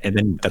 And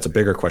then that's a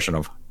bigger question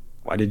of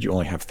why did you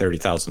only have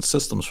 30,000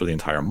 systems for the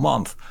entire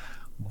month?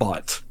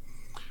 But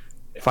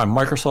if I'm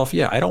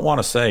Microsoft, I don't want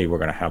to say we're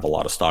going to have a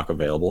lot of stock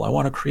available. I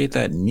want to create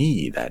that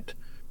need, that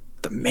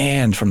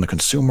demand from the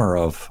consumer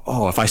of,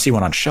 if I see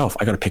one on shelf,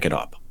 I got to pick it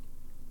up.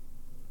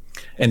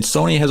 And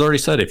Sony has already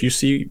said,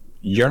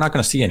 you're not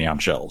going to see any on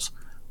shelves.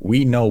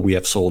 We know we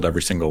have sold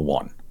every single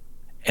one.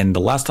 And the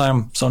last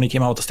time Sony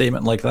came out with a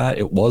statement like that,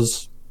 it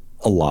was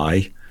a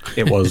lie.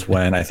 It was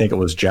when I think it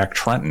was Jack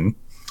Tretton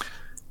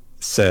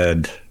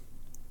said,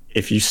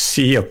 if you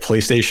see a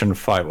PlayStation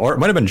 5, or it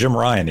might have been Jim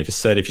Ryan, if you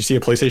said, if you see a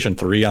PlayStation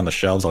 3 on the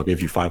shelves, I'll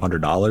give you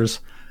 $500.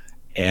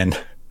 And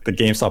the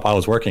GameStop I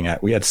was working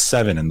at, we had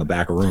 7 in the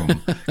back room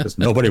because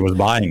nobody was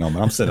buying them.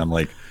 And I'm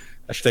like,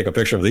 I should take a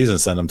picture of these and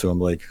send them to him.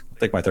 Like,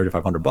 take my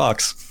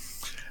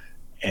 $3,500.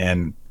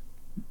 And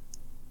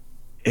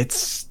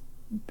it's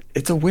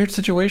a weird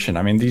situation.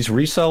 I mean, these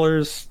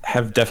resellers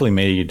have definitely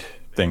made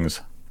things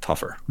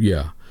tougher.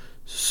 Yeah.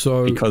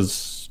 So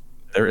because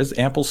there is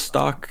ample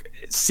stock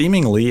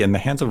seemingly in the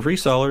hands of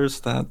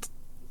resellers that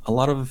a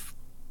lot of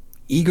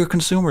eager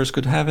consumers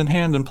could have in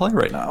hand and play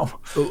right now.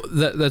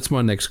 That's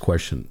my next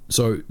question.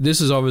 So this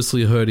is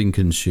obviously hurting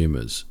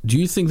consumers. Do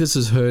you think this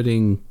is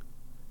hurting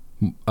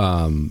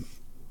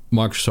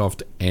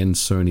Microsoft and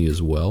Sony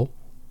as well?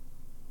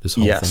 This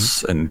whole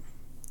thing? And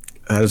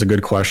that is a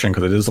good question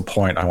because it is a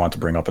point I want to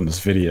bring up in this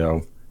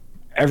video.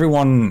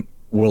 Everyone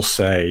will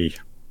say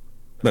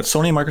that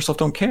Sony and Microsoft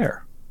don't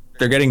care.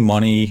 They're getting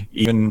money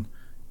even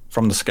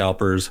from the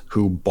scalpers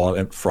who bought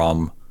it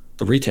from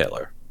the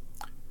retailer.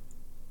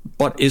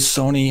 But is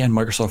Sony and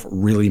Microsoft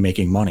really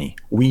making money?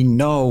 We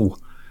know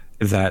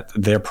that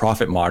their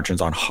profit margins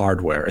on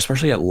hardware,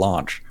 especially at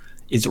launch,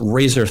 is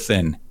razor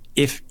thin,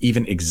 if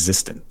even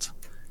existent.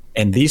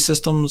 And these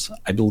systems,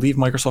 I believe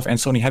Microsoft and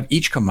Sony have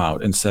each come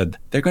out and said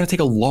they're going to take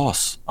a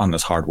loss on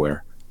this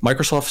hardware.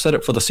 Microsoft said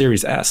it for the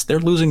Series S. They're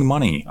losing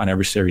money on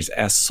every Series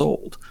S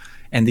sold.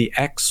 And the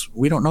X,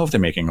 we don't know if they're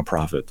making a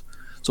profit.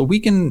 So we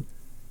can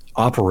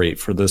operate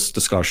for this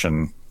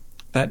discussion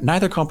that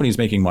neither company is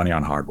making money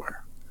on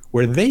hardware.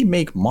 Where they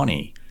make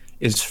money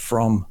is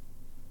from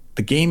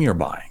the game you're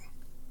buying,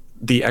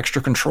 the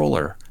extra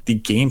controller, the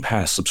Game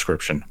Pass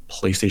subscription,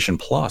 PlayStation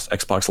Plus,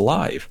 Xbox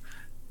Live.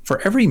 For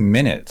every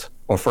minute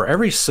or for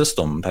every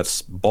system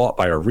that's bought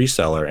by a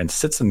reseller and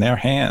sits in their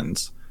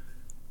hands,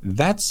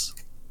 that's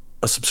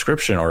a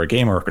subscription or a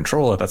game or a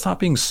controller that's not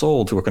being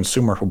sold to a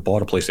consumer who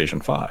bought a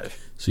PlayStation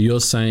 5. So you're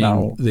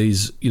saying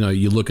these,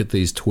 you look at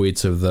these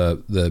tweets of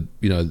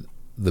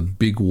the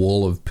big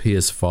wall of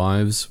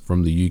PS5s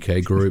from the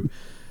UK group,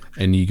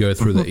 and you go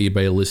through the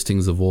eBay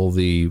listings of all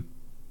the,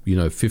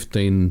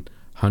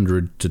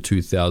 $1,500 to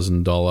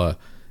 $2,000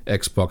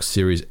 Xbox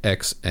Series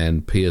X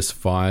and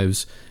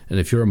PS5s, and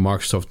if you're a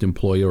Microsoft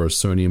employee or a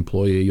Sony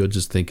employee, you're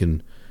just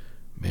thinking,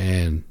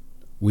 man,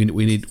 we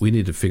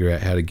need to figure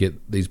out how to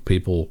get these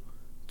people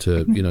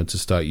to to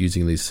start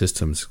using these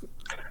systems.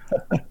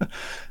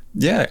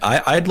 Yeah,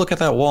 I'd look at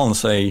that wall and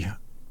say,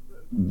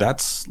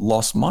 that's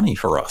lost money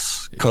for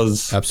us.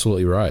 Because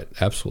absolutely right.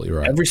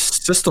 Every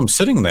system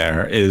sitting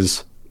there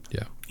is,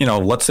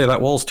 let's say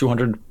that wall's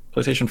 200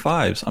 PlayStation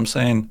 5s. I'm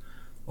saying,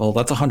 well,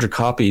 that's 100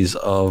 copies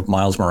of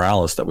Miles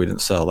Morales that we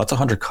didn't sell. That's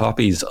 100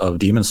 copies of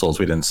Demon Souls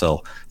we didn't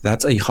sell.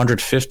 That's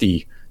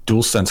 150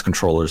 DualSense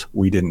controllers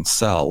we didn't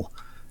sell.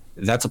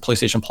 That's a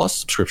PlayStation Plus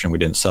subscription we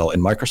didn't sell.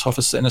 And Microsoft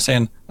is sitting there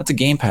saying, that's a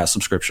Game Pass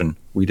subscription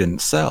we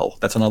didn't sell.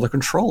 That's another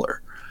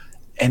controller.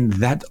 And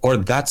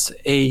that's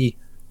a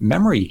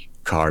memory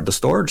card, the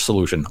storage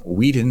solution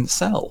we didn't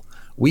sell.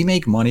 We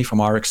make money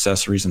from our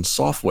accessories and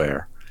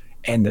software.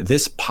 And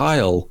this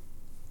pile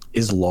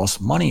is lost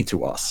money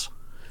to us.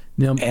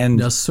 Now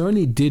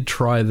Sony did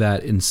try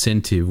that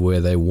incentive where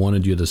they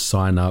wanted you to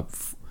sign up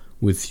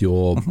with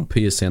your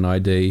PSN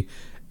ID,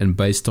 and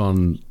based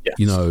on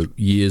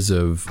years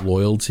of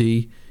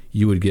loyalty,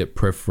 you would get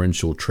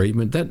preferential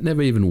treatment. That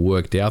never even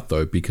worked out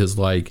though, because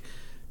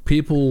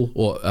people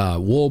or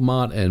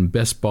Walmart and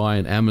Best Buy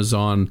and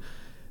Amazon,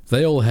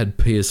 they all had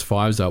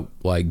PS5s up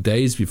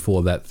days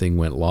before that thing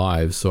went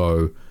live.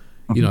 So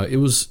it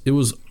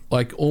was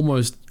like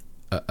almost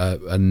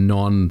a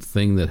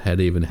non-thing that had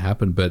even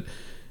happened. But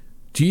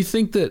do you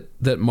think that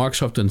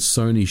Microsoft and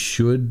Sony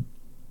should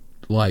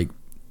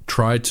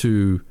try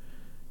to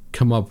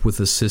come up with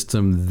a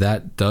system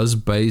that does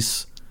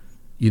base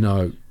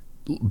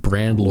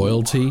brand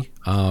loyalty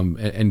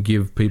and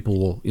give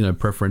people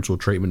preferential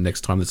treatment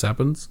next time this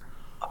happens?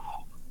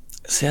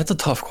 See, that's a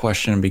tough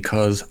question,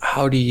 because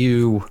how do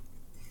you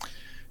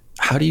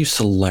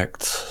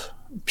select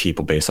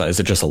people based on, is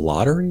it just a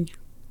lottery?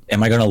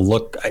 Am I going to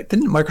look,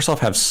 didn't Microsoft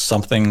have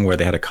something where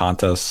they had a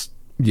contest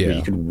where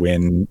you could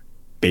win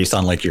based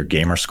on your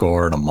gamer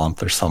score in a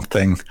month or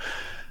something?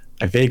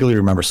 I vaguely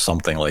remember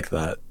something like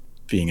that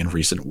being in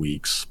recent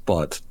weeks,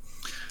 but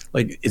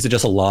is it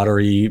just a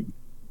lottery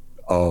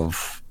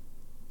of,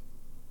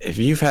 if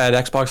you've had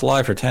Xbox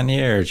Live for 10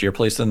 years, you're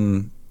placed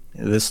in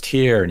this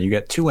tier and you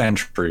get 2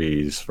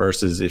 entries,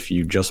 versus if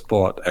you just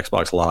bought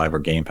Xbox Live or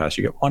Game Pass,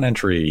 you get 1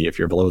 entry if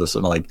you're below this?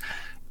 And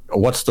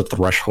what's the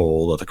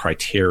threshold or the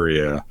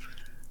criteria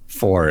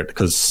for it?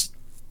 Because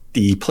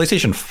the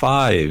PlayStation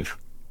 5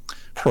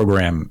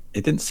 program,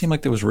 it didn't seem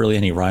like there was really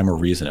any rhyme or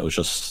reason. It was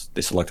just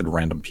they selected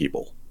random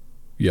people.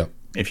 Yep.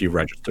 If you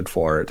registered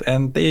for it.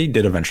 And they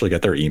did eventually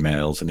get their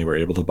emails and they were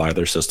able to buy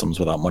their systems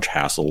without much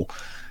hassle.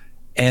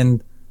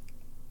 And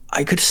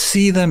I could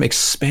see them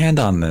expand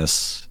on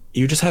this.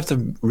 You just have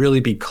to really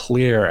be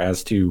clear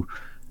as to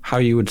how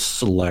you would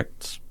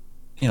select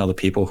the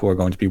people who are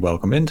going to be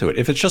welcomed into it.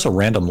 If it's just a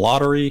random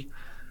lottery,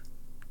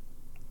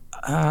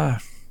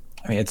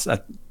 it's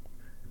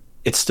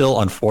it's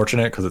still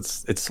unfortunate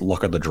because it's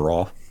luck of the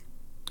draw.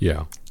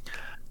 Yeah.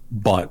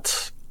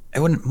 But I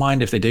wouldn't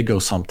mind if they did go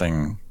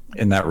something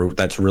in that route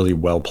that's really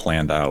well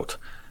planned out,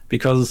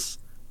 because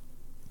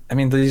I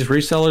mean, these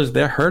resellers,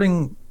 they're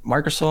hurting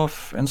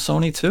Microsoft and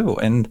Sony too.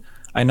 And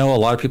I know a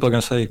lot of people are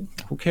going to say,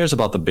 who cares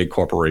about the big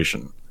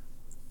corporation?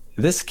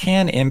 This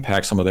can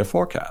impact some of their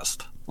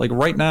forecast. Like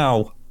right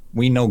now,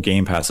 we know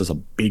Game Pass is a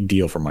big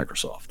deal for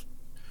Microsoft.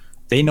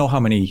 They know how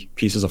many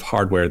pieces of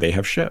hardware they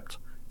have shipped.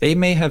 They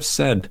may have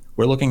said,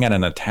 we're looking at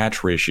an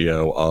attach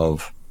ratio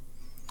of,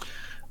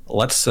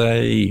 let's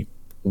say,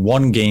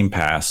 one Game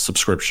Pass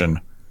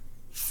subscription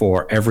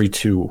for every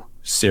 2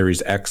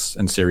 Series X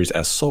and Series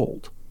S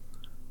sold.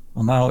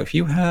 Well, now, if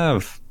you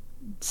have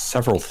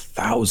several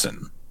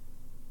thousand,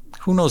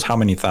 who knows how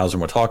many thousand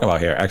we're talking about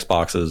here,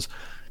 Xboxes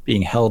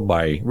being held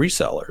by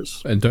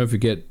resellers. And don't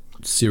forget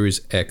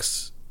Series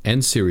X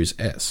and Series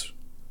S.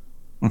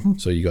 Mm-hmm.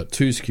 So you got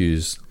 2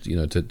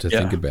 SKUs, to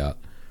think about.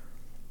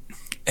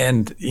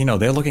 And,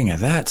 they're looking at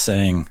that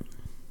saying,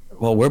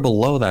 well, we're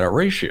below that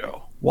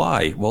ratio.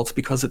 Why? Well, it's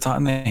because it's not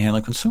in the hand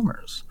of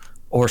consumers.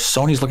 Or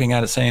Sony's looking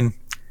at it saying,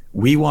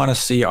 we want to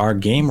see our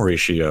game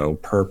ratio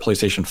per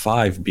PlayStation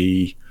 5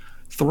 be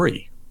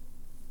 3,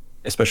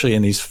 especially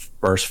in these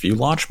first few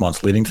launch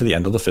months leading to the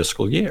end of the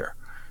fiscal year.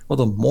 Well,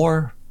 the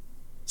more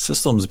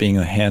systems being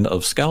in the hand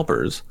of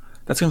scalpers,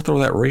 that's going to throw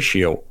that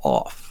ratio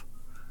off.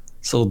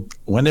 So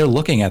when they're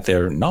looking at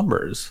their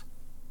numbers,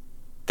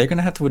 they're going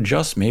to have to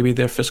adjust maybe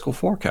their fiscal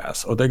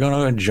forecasts, or they're going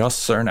to adjust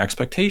certain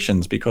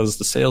expectations because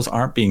the sales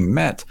aren't being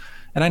met.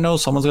 And I know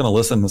someone's going to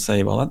listen and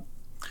say, well,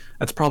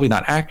 that's probably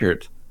not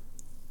accurate.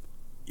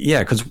 Yeah,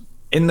 because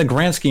in the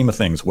grand scheme of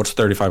things, what's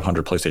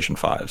 3,500 PlayStation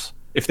 5s?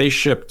 If they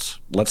shipped,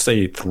 let's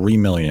say, 3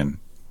 million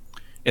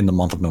in the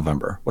month of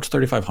November, what's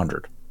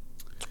 3,500?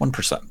 It's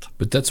 1%.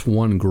 But that's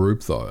one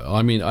group, though.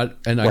 I mean, I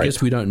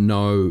guess we don't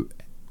know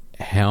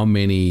how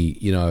many,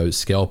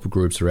 scalper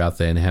groups are out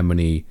there and how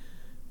many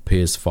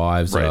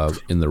PS5s are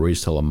in the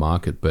reseller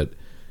market, but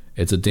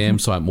it's a damn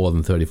sight more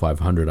than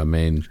 3,500. I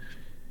mean,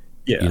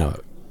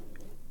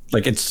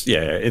 like it's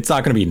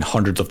not going to be in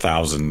hundreds of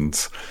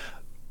thousands,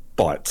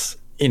 but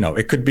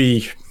it could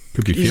be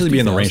easily 50, be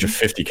in the range of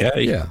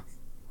 50K. Yeah,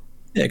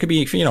 it could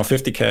be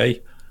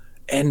 50K,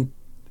 and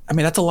I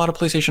mean that's a lot of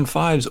PlayStation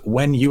 5s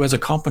when you as a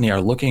company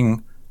are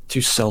looking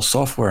to sell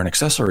software and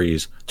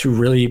accessories to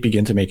really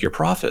begin to make your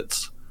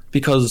profits,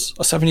 because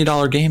a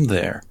 $70 game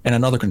there and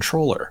another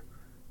controller.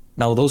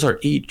 Now those are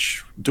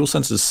each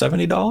DualSense is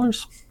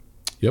 $70.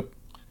 Yep.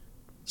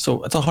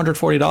 So it's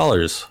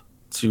 $140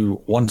 to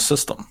one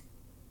system.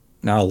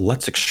 Now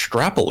let's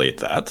extrapolate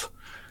that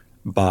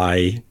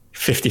by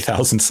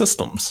 50,000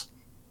 systems.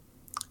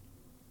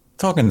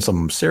 Talking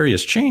some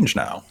serious change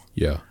now.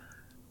 Yeah.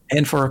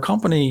 And for a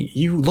company,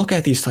 you look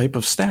at these type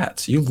of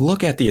stats. You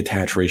look at the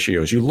attach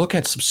ratios. You look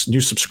at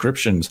new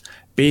subscriptions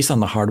based on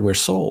the hardware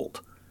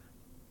sold.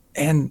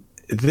 And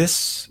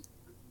this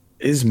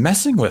is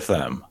messing with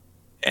them.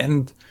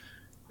 And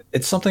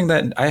it's something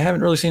that I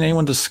haven't really seen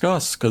anyone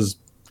discuss, because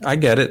I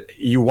get it.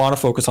 You want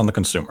to focus on the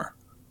consumer,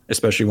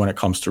 especially when it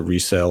comes to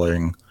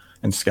reselling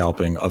and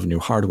scalping of new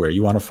hardware.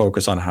 You want to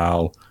focus on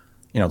how,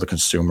 the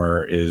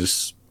consumer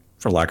is,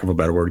 for lack of a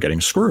better word,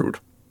 getting screwed.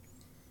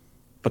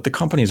 But the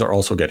companies are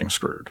also getting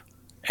screwed.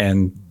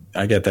 And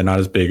I get they're not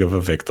as big of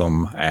a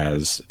victim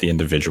as the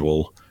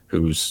individual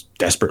who's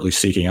desperately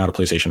seeking out a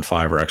PlayStation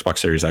 5 or Xbox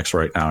Series X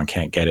right now and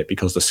can't get it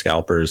because the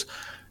scalpers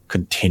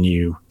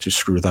continue to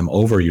screw them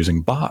over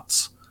using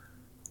bots.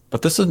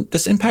 But this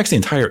impacts the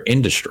entire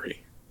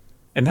industry.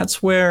 And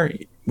that's where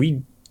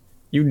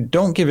you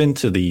don't give in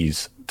to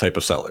these type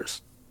of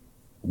sellers.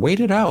 Wait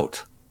it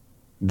out.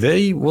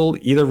 They will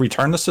either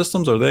return the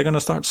systems or they're going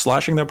to start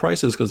slashing their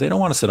prices because they don't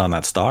want to sit on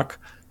that stock.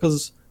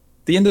 Because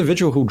the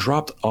individual who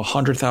dropped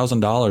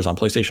 $100,000 on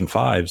PlayStation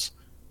 5s,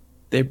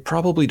 they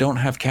probably don't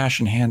have cash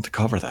in hand to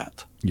cover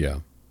that. Yeah.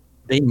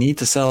 They need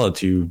to sell it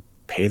to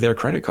pay their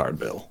credit card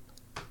bill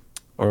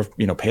or,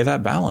 pay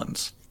that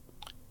balance.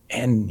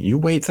 And you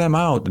wait them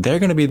out. They're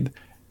going to be,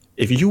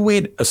 if you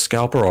wait a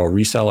scalper or a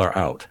reseller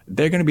out,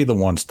 they're going to be the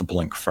ones to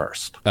blink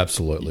first.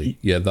 Absolutely.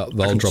 Yeah.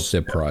 They'll drop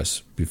their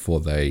price before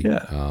they,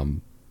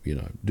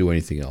 do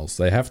anything else.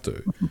 They have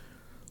to.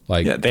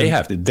 They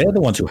have to. They're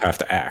the ones who have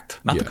to act,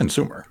 not the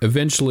consumer.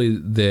 Eventually,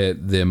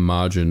 their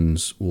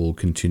margins will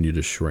continue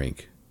to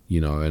shrink.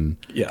 And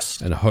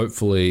yes, and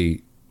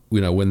hopefully,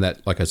 when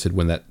that, like I said,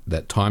 when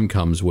that time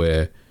comes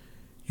where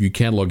you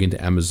can log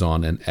into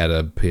Amazon and add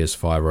a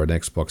PS5 or an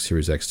Xbox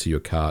Series X to your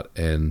cart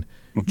and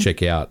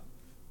check out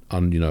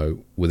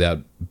on without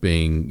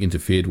being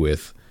interfered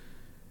with,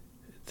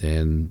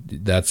 then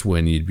that's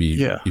when you'd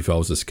be. If I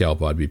was a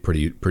scalper, I'd be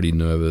pretty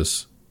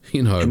nervous.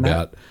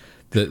 About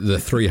the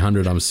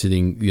 300 I'm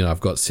sitting,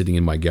 I've got sitting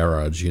in my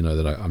garage,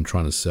 that I'm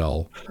trying to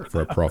sell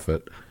for a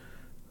profit.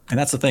 And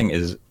that's the thing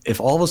is,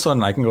 if all of a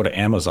sudden I can go to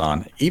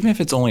Amazon, even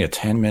if it's only a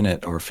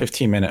 10-minute or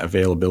 15-minute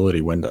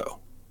availability window,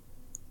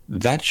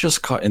 that's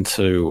just cut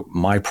into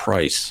my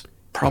price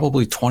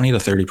probably 20 to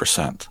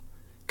 30%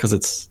 because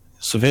it's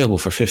available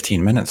for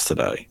 15 minutes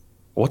today.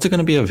 What's it going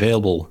to be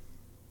available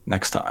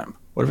next time?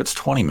 What if it's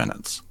 20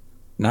 minutes?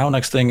 Now,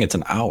 next thing, it's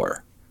an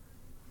hour.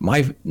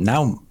 My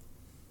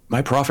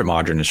profit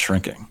margin is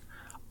shrinking.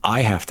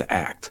 I have to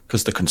act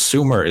because the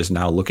consumer is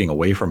now looking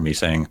away from me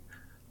saying,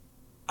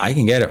 I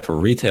can get it for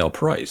retail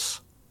price.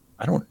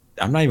 I'm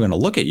not even going to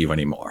look at you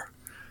anymore.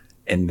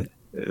 And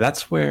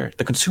that's where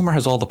the consumer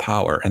has all the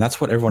power. And that's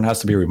what everyone has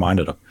to be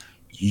reminded of.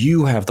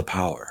 You have the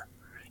power.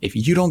 If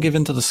you don't give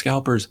in to the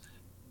scalpers,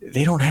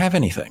 they don't have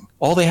anything.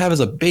 All they have is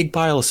a big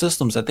pile of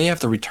systems that they have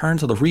to return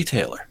to the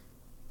retailer.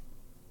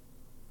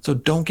 So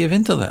don't give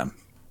in to them.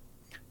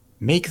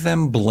 Make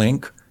them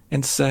blink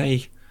and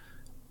say,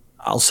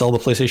 I'll sell the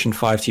PlayStation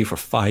 5 to you for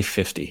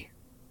 $550.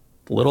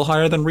 A little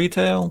higher than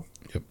retail,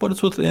 but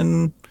it's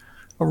within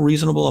a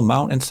reasonable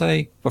amount, and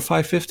say for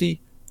 $550,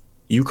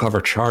 you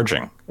cover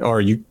charging or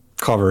you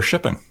cover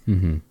shipping.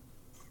 Mm-hmm.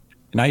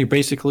 Now you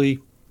basically,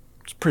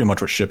 it's pretty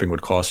much what shipping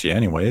would cost you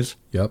anyways.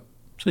 Yep.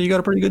 So you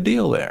got a pretty good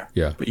deal there.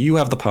 Yeah. But you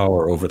have the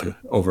power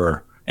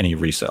over any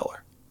reseller.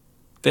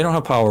 They don't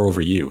have power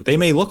over you. They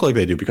may look like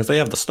they do because they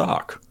have the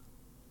stock,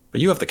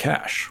 but you have the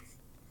cash.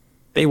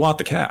 They want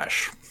the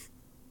cash.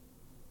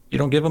 You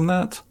don't give them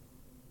that,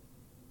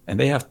 and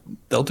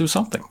they'll do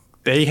something.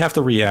 They have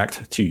to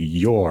react to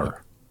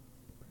your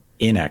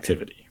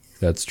inactivity.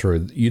 That's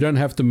true. You don't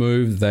have to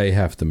move; they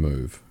have to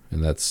move,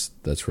 and that's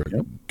where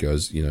it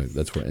goes.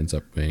 That's where it ends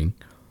up being.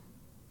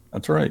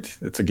 That's right.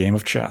 It's a game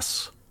of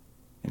chess,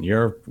 and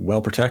you're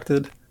well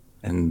protected,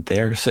 and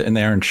they're sitting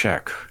there in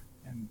check.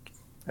 And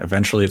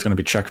eventually, it's going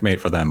to be checkmate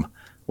for them,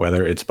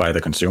 whether it's by the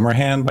consumer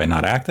hand by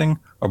not acting,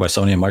 or by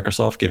Sony and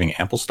Microsoft giving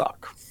ample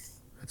stock.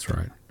 That's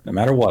right. No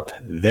matter what,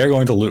 they're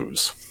going to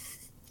lose.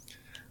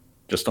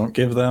 Just don't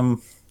give them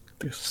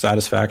the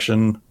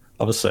satisfaction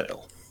of a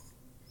sale.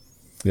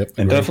 Yep.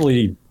 And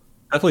definitely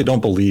don't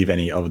believe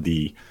any of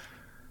the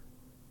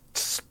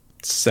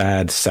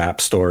sad sap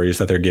stories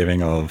that they're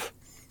giving of,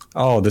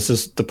 oh, this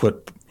is to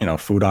put,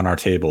 food on our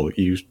table.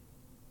 You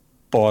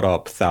bought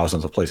up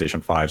thousands of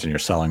PlayStation 5s and you're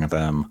selling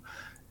them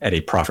at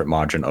a profit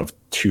margin of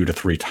 2 to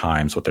 3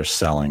 times what they're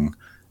selling.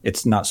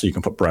 It's not so you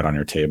can put bread on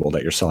your table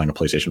that you're selling a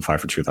PlayStation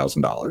 5 for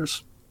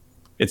 $2,000.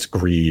 It's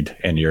greed,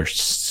 and you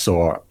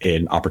saw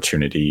an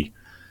opportunity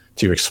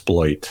to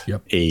exploit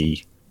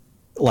a,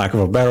 lack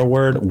of a better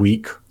word,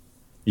 weak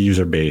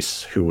user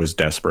base who was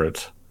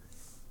desperate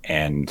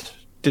and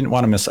didn't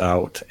want to miss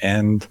out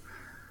and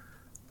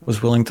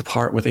was willing to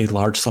part with a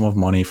large sum of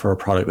money for a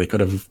product they could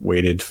have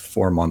waited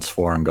 4 months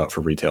for and got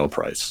for retail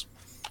price.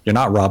 You're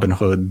not Robin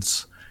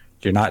Hoods.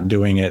 You're not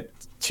doing it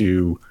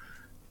to,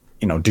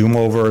 doom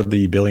over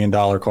the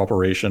billion-dollar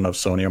corporation of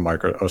Sony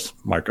or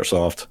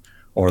Microsoft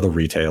or the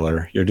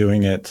retailer. You're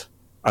doing it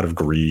out of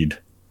greed.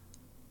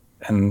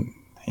 And,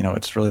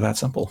 it's really that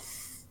simple.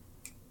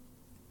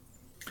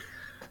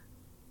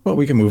 Well,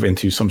 we can move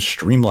into some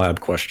Streamlab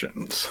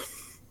questions.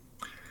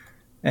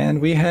 And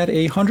we had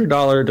a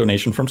 $100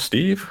 donation from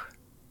Steve,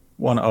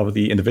 one of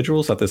the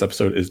individuals that this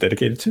episode is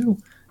dedicated to.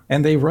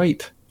 And they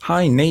write,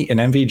 "Hi, Nate and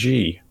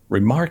MVG.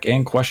 Remark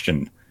and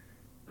question.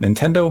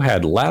 Nintendo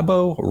had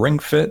Labo, Ring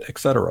Fit,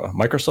 etc.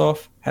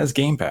 Microsoft has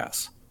Game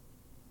Pass.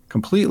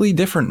 Completely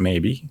different,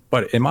 maybe,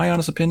 but in my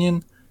honest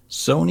opinion,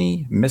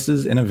 Sony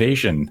misses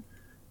innovation.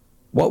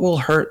 What will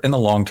hurt in the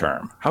long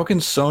term? How can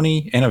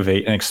Sony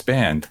innovate and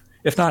expand,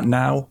 if not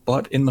now,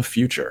 but in the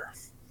future?"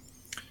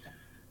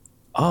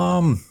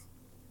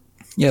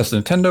 Yes,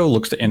 Nintendo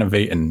looks to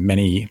innovate in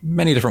many,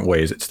 many different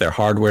ways. It's their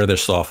hardware, their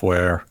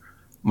software.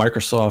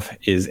 Microsoft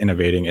is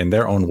innovating in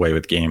their own way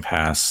with Game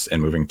Pass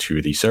and moving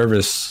to the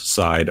service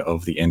side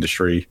of the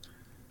industry.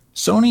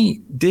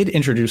 Sony did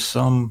introduce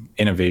some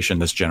innovation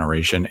this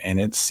generation, and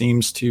it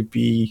seems to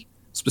be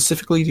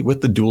specifically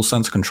with the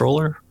DualSense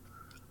controller.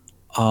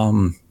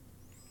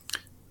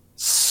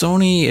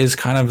 Sony is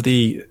kind of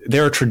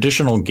they're a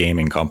traditional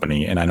gaming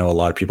company, and I know a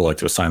lot of people like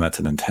to assign that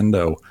to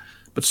Nintendo,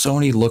 but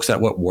Sony looks at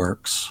what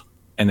works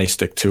and they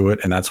stick to it,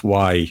 and that's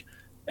why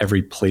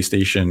every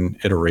PlayStation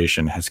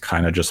iteration has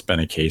kind of just been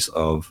a case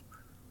of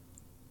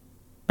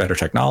better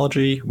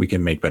technology, we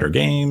can make better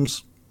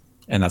games,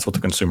 and that's what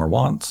the consumer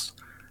wants.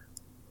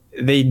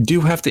 They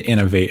do have to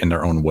innovate in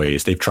their own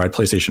ways. They've tried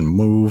PlayStation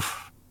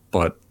Move,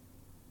 but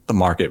the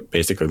market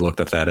basically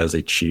looked at that as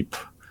a cheap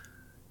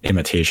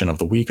imitation of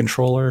the Wii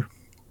controller.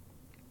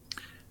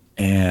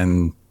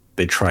 And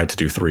they tried to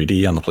do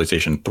 3D on the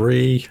PlayStation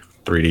 3.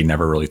 3D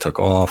never really took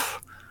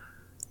off.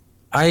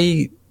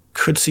 I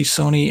could see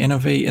Sony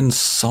innovate in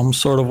some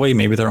sort of way,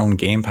 maybe their own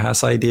Game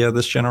Pass idea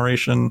this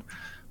generation.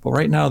 But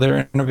right now,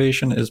 their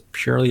innovation is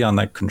purely on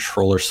that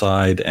controller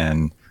side,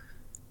 and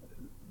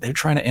they're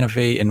trying to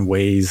innovate in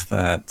ways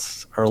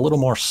that are a little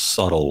more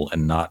subtle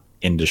and not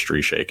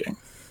industry shaking.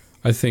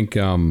 I think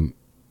the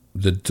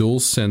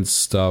DualSense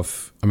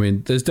stuff,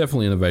 there's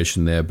definitely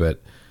innovation there,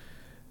 but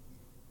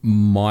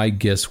my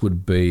guess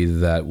would be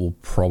that we'll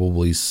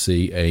probably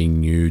see a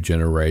new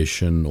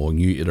generation or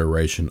new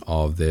iteration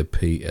of their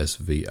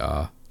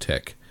PSVR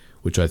tech,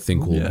 which I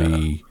think will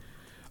be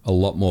a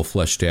lot more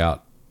fleshed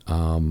out.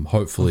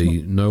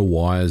 Hopefully no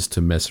wires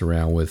to mess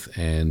around with,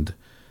 and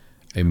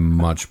a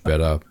much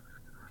better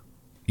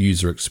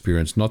user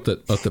experience. Not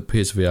that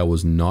PSVR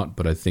was not,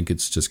 but I think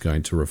it's just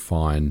going to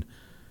refine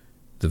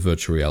the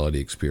virtual reality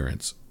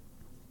experience.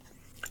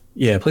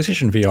 Yeah,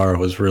 PlayStation VR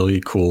was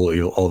really cool,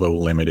 although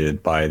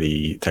limited by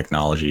the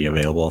technology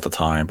available at the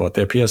time. But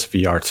their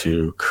PSVR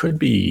 2 could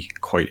be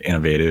quite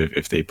innovative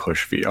if they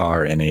push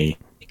VR in a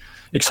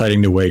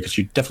exciting new way, because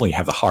you definitely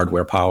have the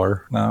hardware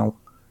power now.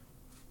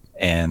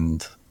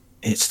 And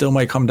it still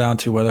might come down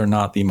to whether or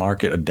not the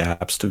market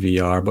adapts to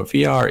VR. But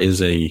VR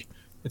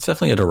it's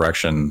definitely a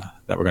direction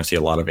that we're going to see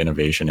a lot of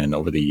innovation in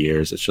over the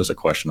years. It's just a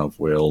question of,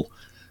 will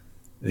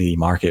the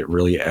market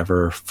really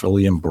ever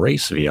fully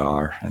embrace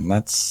VR? And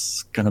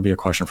that's going to be a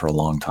question for a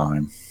long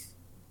time.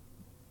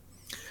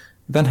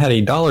 Then had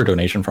a $1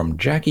 donation from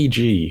Jackie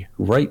G,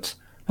 who writes,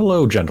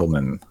 "Hello,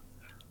 gentlemen.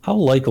 How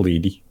likely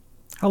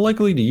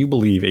do you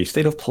believe a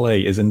state of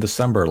play is in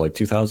December like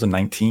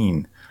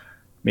 2019?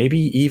 Maybe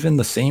even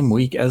the same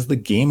week as the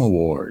Game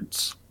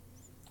Awards?"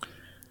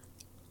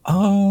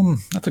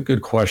 That's a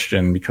good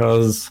question,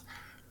 because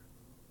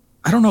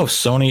I don't know if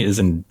Sony is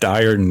in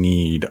dire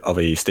need of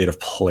a state of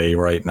play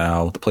right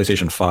now. The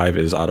PlayStation 5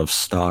 is out of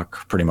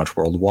stock pretty much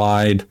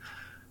worldwide.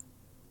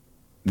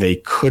 They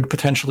could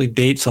potentially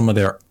date some of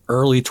their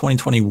early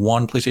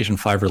 2021 PlayStation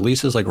 5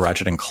 releases like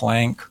Ratchet and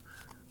Clank,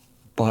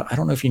 but I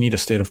don't know if you need a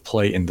state of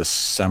play in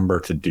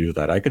December to do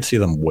that. I could see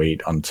them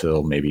wait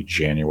until maybe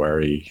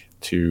January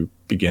to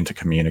begin to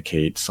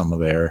communicate some of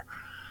their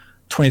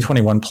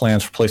 2021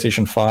 plans for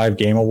PlayStation 5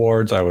 Game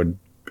Awards.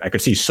 I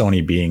could see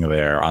Sony being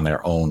there on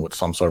their own with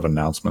some sort of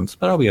announcements,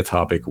 but that'll be a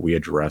topic we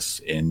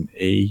address in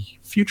a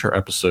future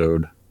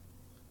episode.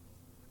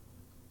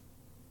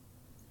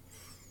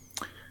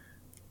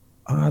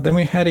 Then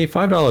we had a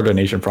 $5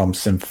 donation from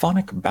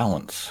Symphonic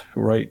Balance,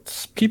 who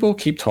writes, "People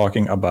keep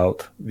talking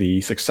about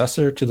the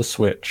successor to the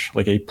Switch,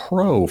 like a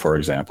Pro, for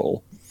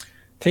example.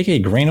 Take a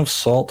grain of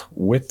salt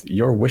with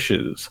your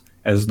wishes,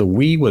 as the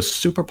Wii was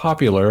super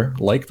popular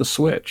like the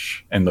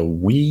Switch, and the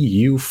Wii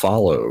U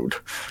followed.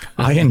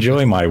 I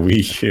enjoy my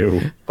Wii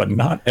U, but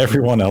not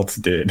everyone else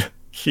did.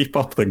 Keep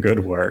up the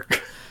good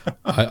work."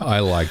 I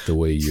like the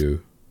Wii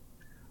U,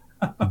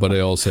 but I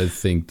also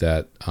think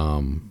that,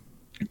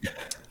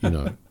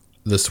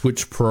 the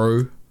Switch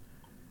Pro,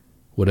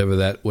 whatever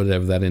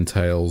that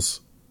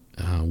entails,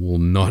 will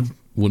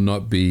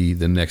not be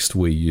the next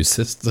Wii U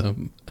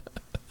system.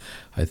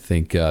 I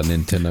think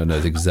Nintendo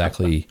knows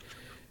exactly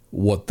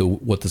what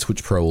the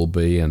Switch Pro will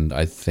be, and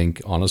I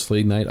think,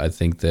 honestly, Nate, I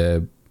think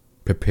they're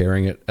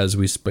preparing it as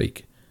we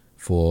speak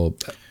for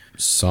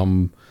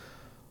some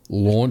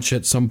launch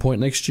at some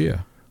point next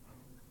year.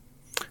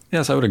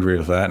 Yes, I would agree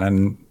with that.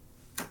 And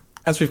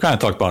as we've kind of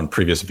talked about in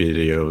previous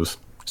videos,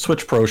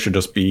 Switch Pro should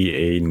just be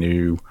a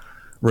new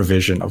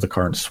revision of the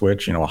current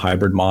Switch, a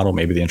hybrid model,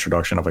 maybe the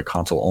introduction of a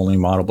console-only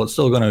model, but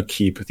still going to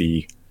keep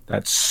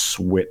that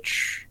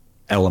Switch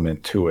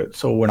element to it.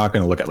 So we're not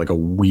going to look at like a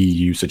Wii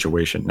U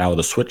situation. Now,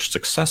 the Switch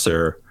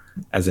successor,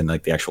 as in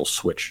like the actual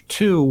Switch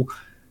 2,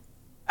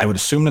 I would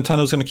assume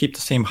Nintendo's going to keep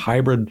the same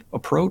hybrid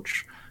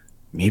approach.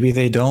 Maybe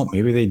they don't.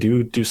 Maybe they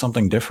do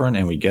something different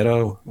and we get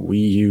a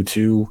Wii U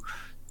 2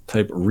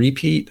 type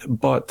repeat,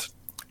 but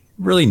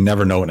really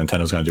never know what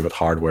Nintendo's going to do with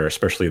hardware,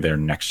 especially their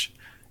next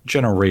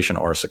generation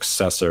or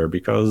successor,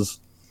 because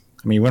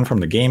you went from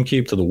the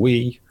GameCube to the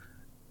Wii,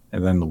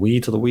 and then the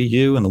Wii to the Wii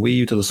U, and the Wii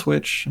U to the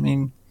Switch.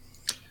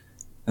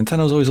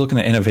 Nintendo's always looking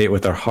to innovate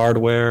with their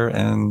hardware,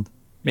 and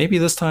maybe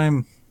this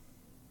time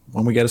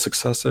when we get a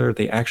successor,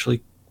 they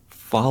actually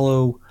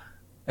follow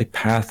a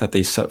path that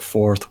they set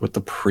forth with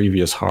the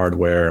previous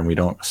hardware, and we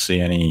don't see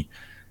any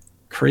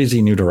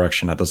crazy new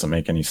direction that doesn't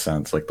make any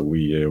sense, like the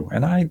Wii U.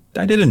 And I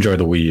did enjoy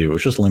the Wii U. It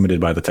was just limited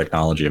by the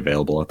technology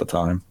available at the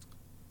time.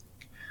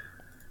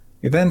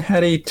 We then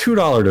had a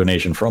 $2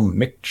 donation from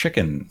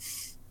McChicken.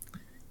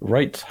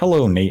 Right,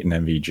 "Hello, Nate and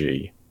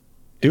MVG.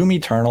 Doom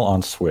Eternal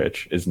on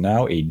Switch is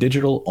now a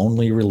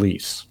digital-only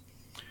release.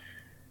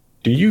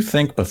 Do you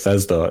think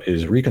Bethesda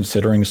is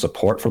reconsidering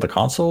support for the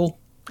console?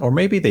 Or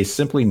maybe they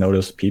simply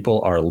notice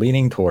people are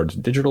leaning towards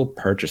digital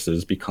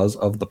purchases because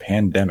of the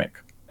pandemic?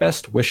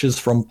 Best wishes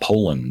from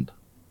Poland."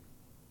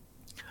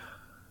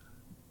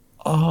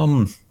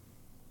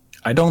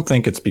 I don't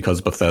think it's because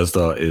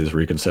Bethesda is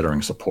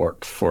reconsidering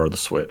support for the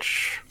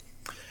Switch.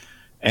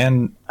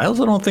 And I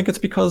also don't think it's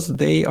because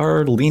they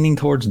are leaning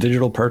towards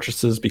digital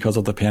purchases because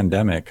of the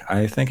pandemic.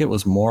 I think it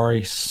was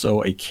more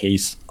so a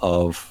case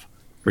of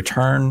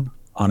return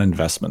on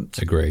investment.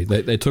 Agree.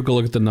 They took a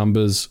look at the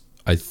numbers.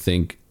 I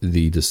think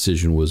the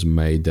decision was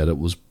made that it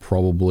was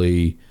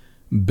probably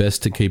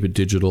best to keep it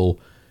digital.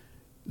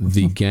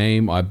 The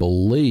game, I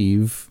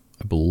believe,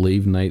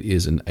 Nate,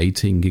 is an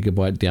 18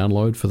 gigabyte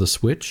download for the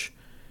Switch,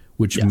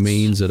 which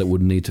means that it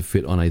would need to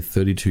fit on a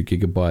 32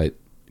 gigabyte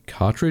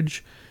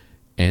cartridge,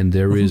 and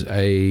there is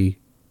a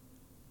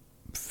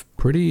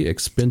pretty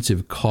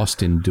expensive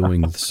cost in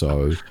doing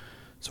so.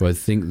 So I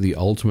think the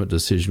ultimate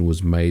decision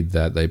was made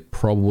that they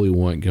probably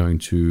weren't going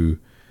to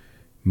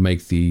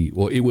make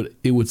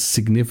it would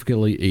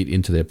significantly eat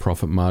into their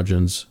profit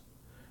margins,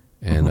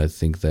 and I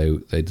think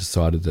they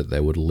decided that they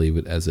would leave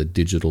it as a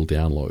digital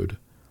download.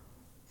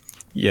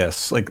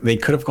 Yes, like they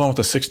could have gone with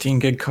a 16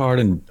 gig card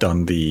and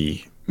done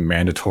the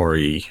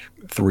mandatory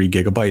 3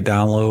 gigabyte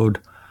download,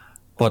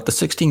 but the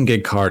 16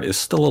 gig card is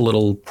still a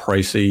little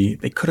pricey.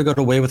 They could have got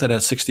away with it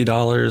at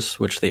 $60,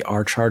 which they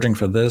are charging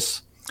for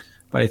this.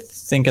 But I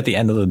think at the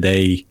end of the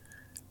day,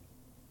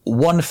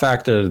 one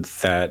factor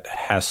that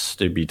has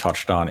to be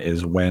touched on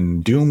is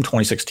when Doom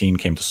 2016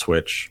 came to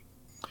Switch,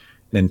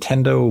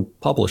 Nintendo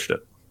published it.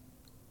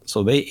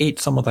 So they ate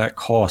some of that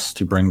cost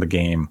to bring the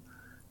game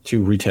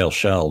to retail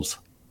shelves.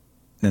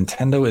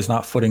 Nintendo is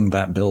not footing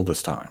that bill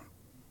this time.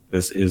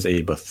 This is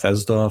a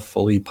Bethesda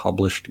fully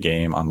published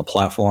game on the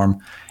platform.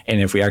 And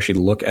if we actually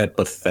look at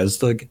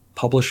Bethesda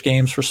published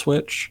games for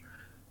Switch,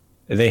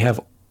 they have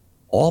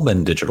all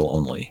been digital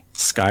only.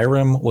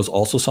 Skyrim was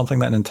also something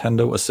that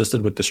Nintendo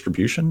assisted with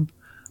distribution,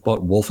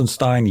 but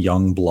Wolfenstein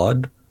Young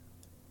Blood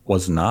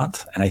was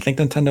not. And I think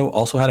Nintendo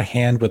also had a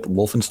hand with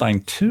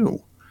Wolfenstein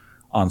 2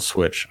 on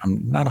Switch.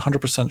 I'm not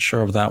 100%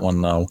 sure of that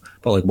one, though.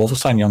 But like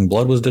Wolfenstein Young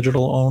Blood was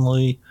digital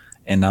only,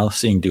 and now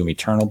seeing Doom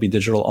Eternal be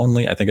digital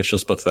only, I think it's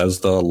just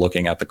Bethesda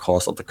looking at the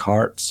cost of the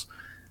carts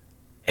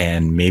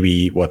and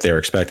maybe what they're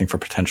expecting for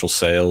potential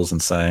sales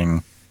and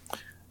saying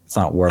it's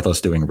not worth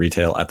us doing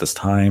retail at this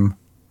time.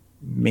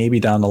 Maybe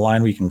down the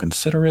line we can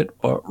consider it,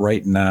 but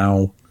right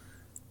now,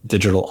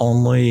 digital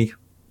only,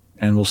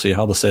 and we'll see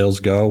how the sales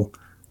go.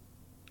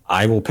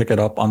 I will pick it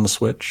up on the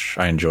Switch.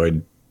 I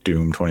enjoyed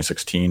Doom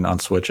 2016 on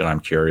Switch, and I'm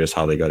curious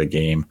how they got a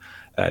game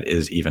that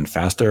is even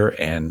faster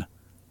and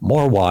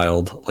more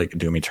wild, like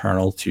Doom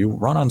Eternal, to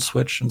run on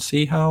Switch and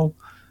see how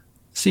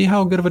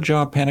good of a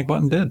job Panic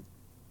Button did.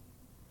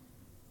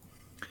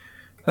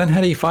 Then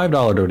had a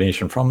 $5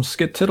 donation from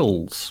Skit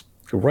Tittles,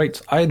 who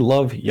writes, I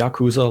love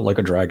Yakuza Like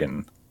a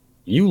Dragon.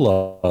 You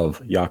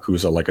love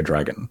Yakuza Like a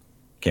Dragon.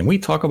 Can we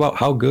talk about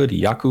how good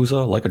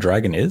Yakuza Like a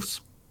Dragon is?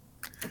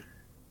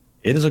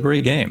 It is a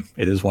great game.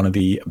 It is one of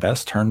the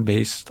best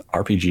turn-based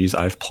RPGs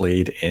I've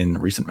played in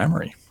recent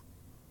memory.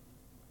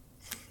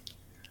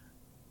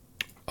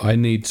 I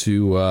need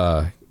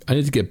to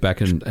get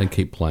back and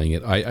keep playing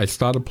it. I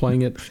started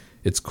playing it.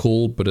 It's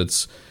cool, but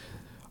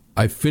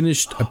I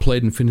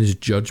played and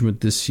finished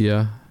Judgment this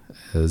year,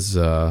 as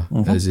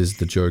is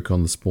the joke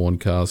on the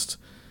Spawncast.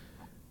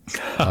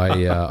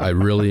 I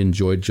really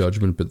enjoyed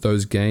Judgment, but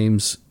those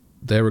games,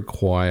 they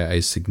require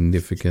a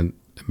significant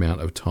amount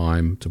of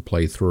time to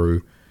play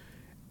through,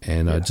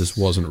 and yes. I just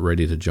wasn't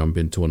ready to jump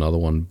into another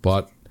one.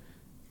 But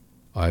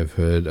I've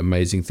heard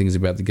amazing things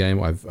about the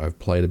game. I've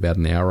played about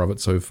an hour of it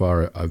so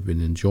far. I've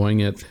been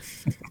enjoying it.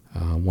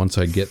 Once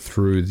I get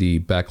through the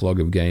backlog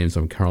of games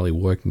I'm currently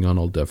working on,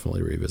 I'll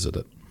definitely revisit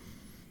it.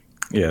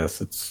 Yes,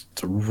 it's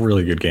a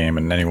really good game,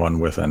 and anyone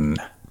with an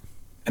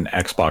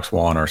Xbox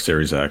One or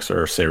Series X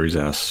or Series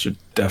S should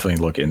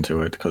definitely look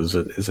into it because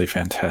it is a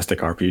fantastic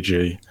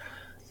RPG.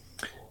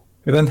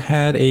 We then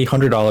had a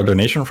 $100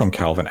 donation from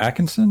Calvin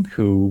Atkinson,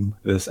 who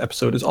this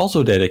episode is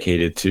also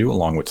dedicated to,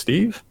 along with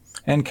Steve.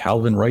 And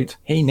Calvin writes,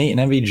 Hey Nate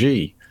and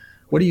MVG,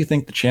 what do you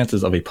think the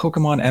chances of a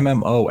Pokemon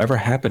MMO ever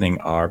happening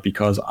are?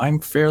 Because I'm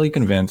fairly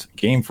convinced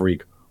Game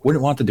Freak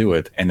wouldn't want to do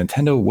it, and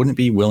Nintendo wouldn't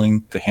be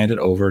willing to hand it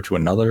over to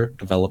another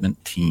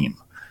development team.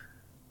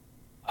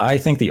 I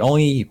think the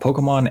only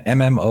Pokemon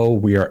MMO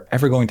we are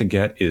ever going to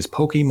get is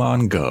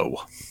Pokemon Go.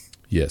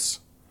 Yes,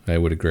 I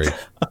would agree.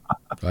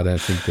 I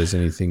don't think there's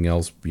anything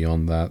else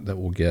beyond that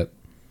we'll get.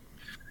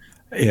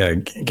 Yeah,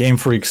 Game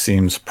Freak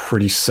seems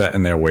pretty set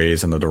in their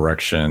ways in the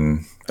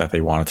direction that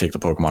they want to take the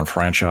Pokemon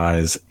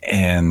franchise,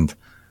 and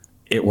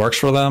it works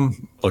for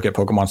them. Look at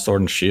Pokemon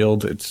Sword and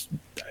Shield.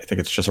 I think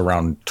it's just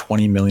around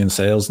 20 million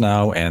sales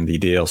now, and the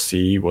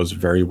DLC was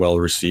very well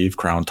received.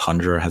 Crown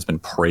Tundra has been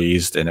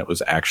praised, and it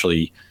was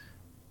actually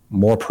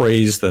more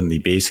praised than the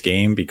base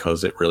game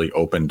because it really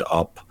opened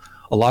up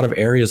a lot of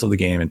areas of the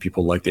game, and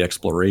people like the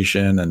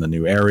exploration and the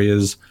new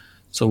areas.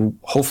 So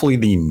hopefully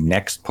the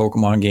next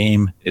Pokemon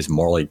game is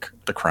more like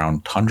the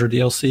Crown Tundra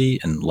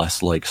DLC and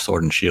less like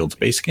Sword and Shield's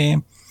base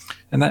game.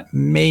 And that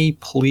may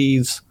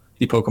please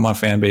the Pokemon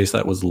fan base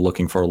that was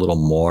looking for a little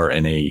more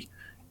in a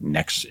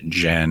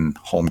next-gen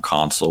home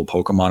console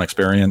Pokemon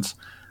experience.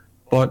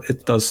 But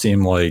it does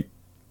seem like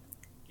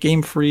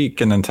Game Freak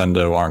and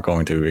Nintendo aren't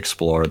going to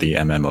explore the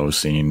MMO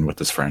scene with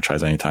this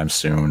franchise anytime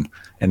soon.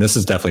 And this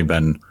has definitely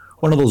been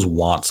one of those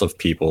wants of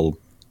people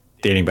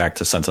dating back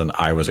to since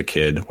I was a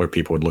kid, where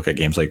people would look at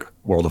games like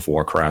World of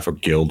Warcraft or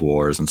Guild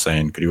Wars and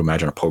saying, could you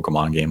imagine a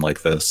Pokemon game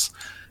like this?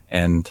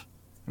 And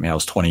I mean, that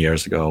was 20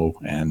 years ago,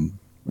 and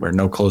we're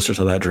no closer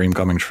to that dream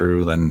coming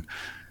true than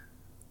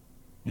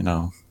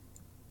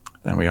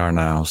we are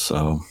now.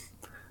 So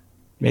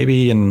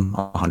maybe in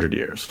 100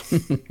 years.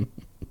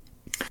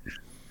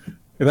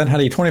 We then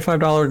had a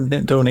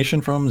 $25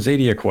 donation from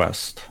Zadia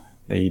Quest.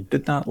 They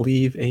did not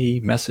leave a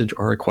message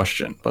or a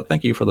question, but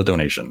thank you for the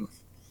donation.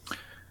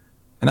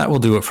 And that will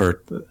do it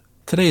for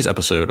today's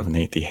episode of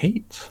Nate the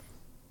Hate.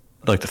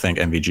 I'd like to thank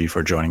MVG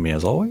for joining me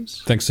as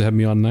always. Thanks for having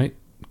me on, Nate.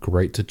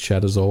 Great to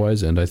chat as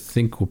always, and I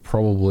think we'll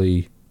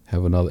probably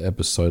have another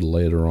episode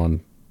later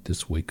on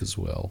this week as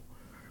well.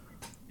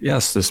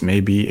 Yes, this may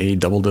be a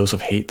double dose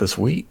of hate this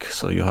week,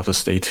 so you'll have to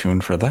stay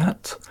tuned for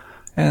that.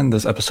 And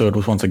this episode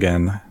was once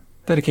again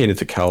dedicated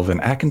to Calvin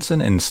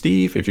Atkinson and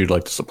Steve. If you'd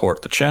like to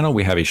support the channel,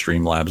 we have a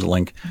Streamlabs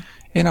link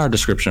in our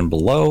description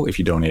below. If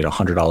you donate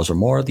 $100 or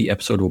more, the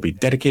episode will be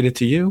dedicated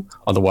to you.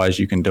 Otherwise,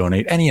 you can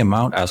donate any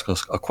amount, ask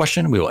us a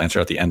question. We will answer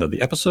at the end of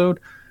the episode.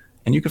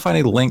 And you can find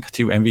a link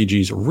to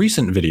MVG's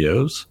recent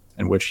videos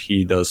in which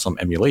he does some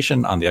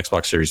emulation on the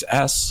Xbox Series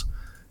S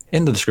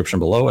in the description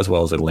below, as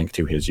well as a link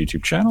to his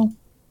YouTube channel.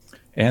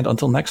 And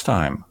until next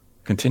time,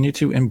 continue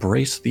to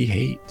embrace the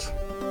hate.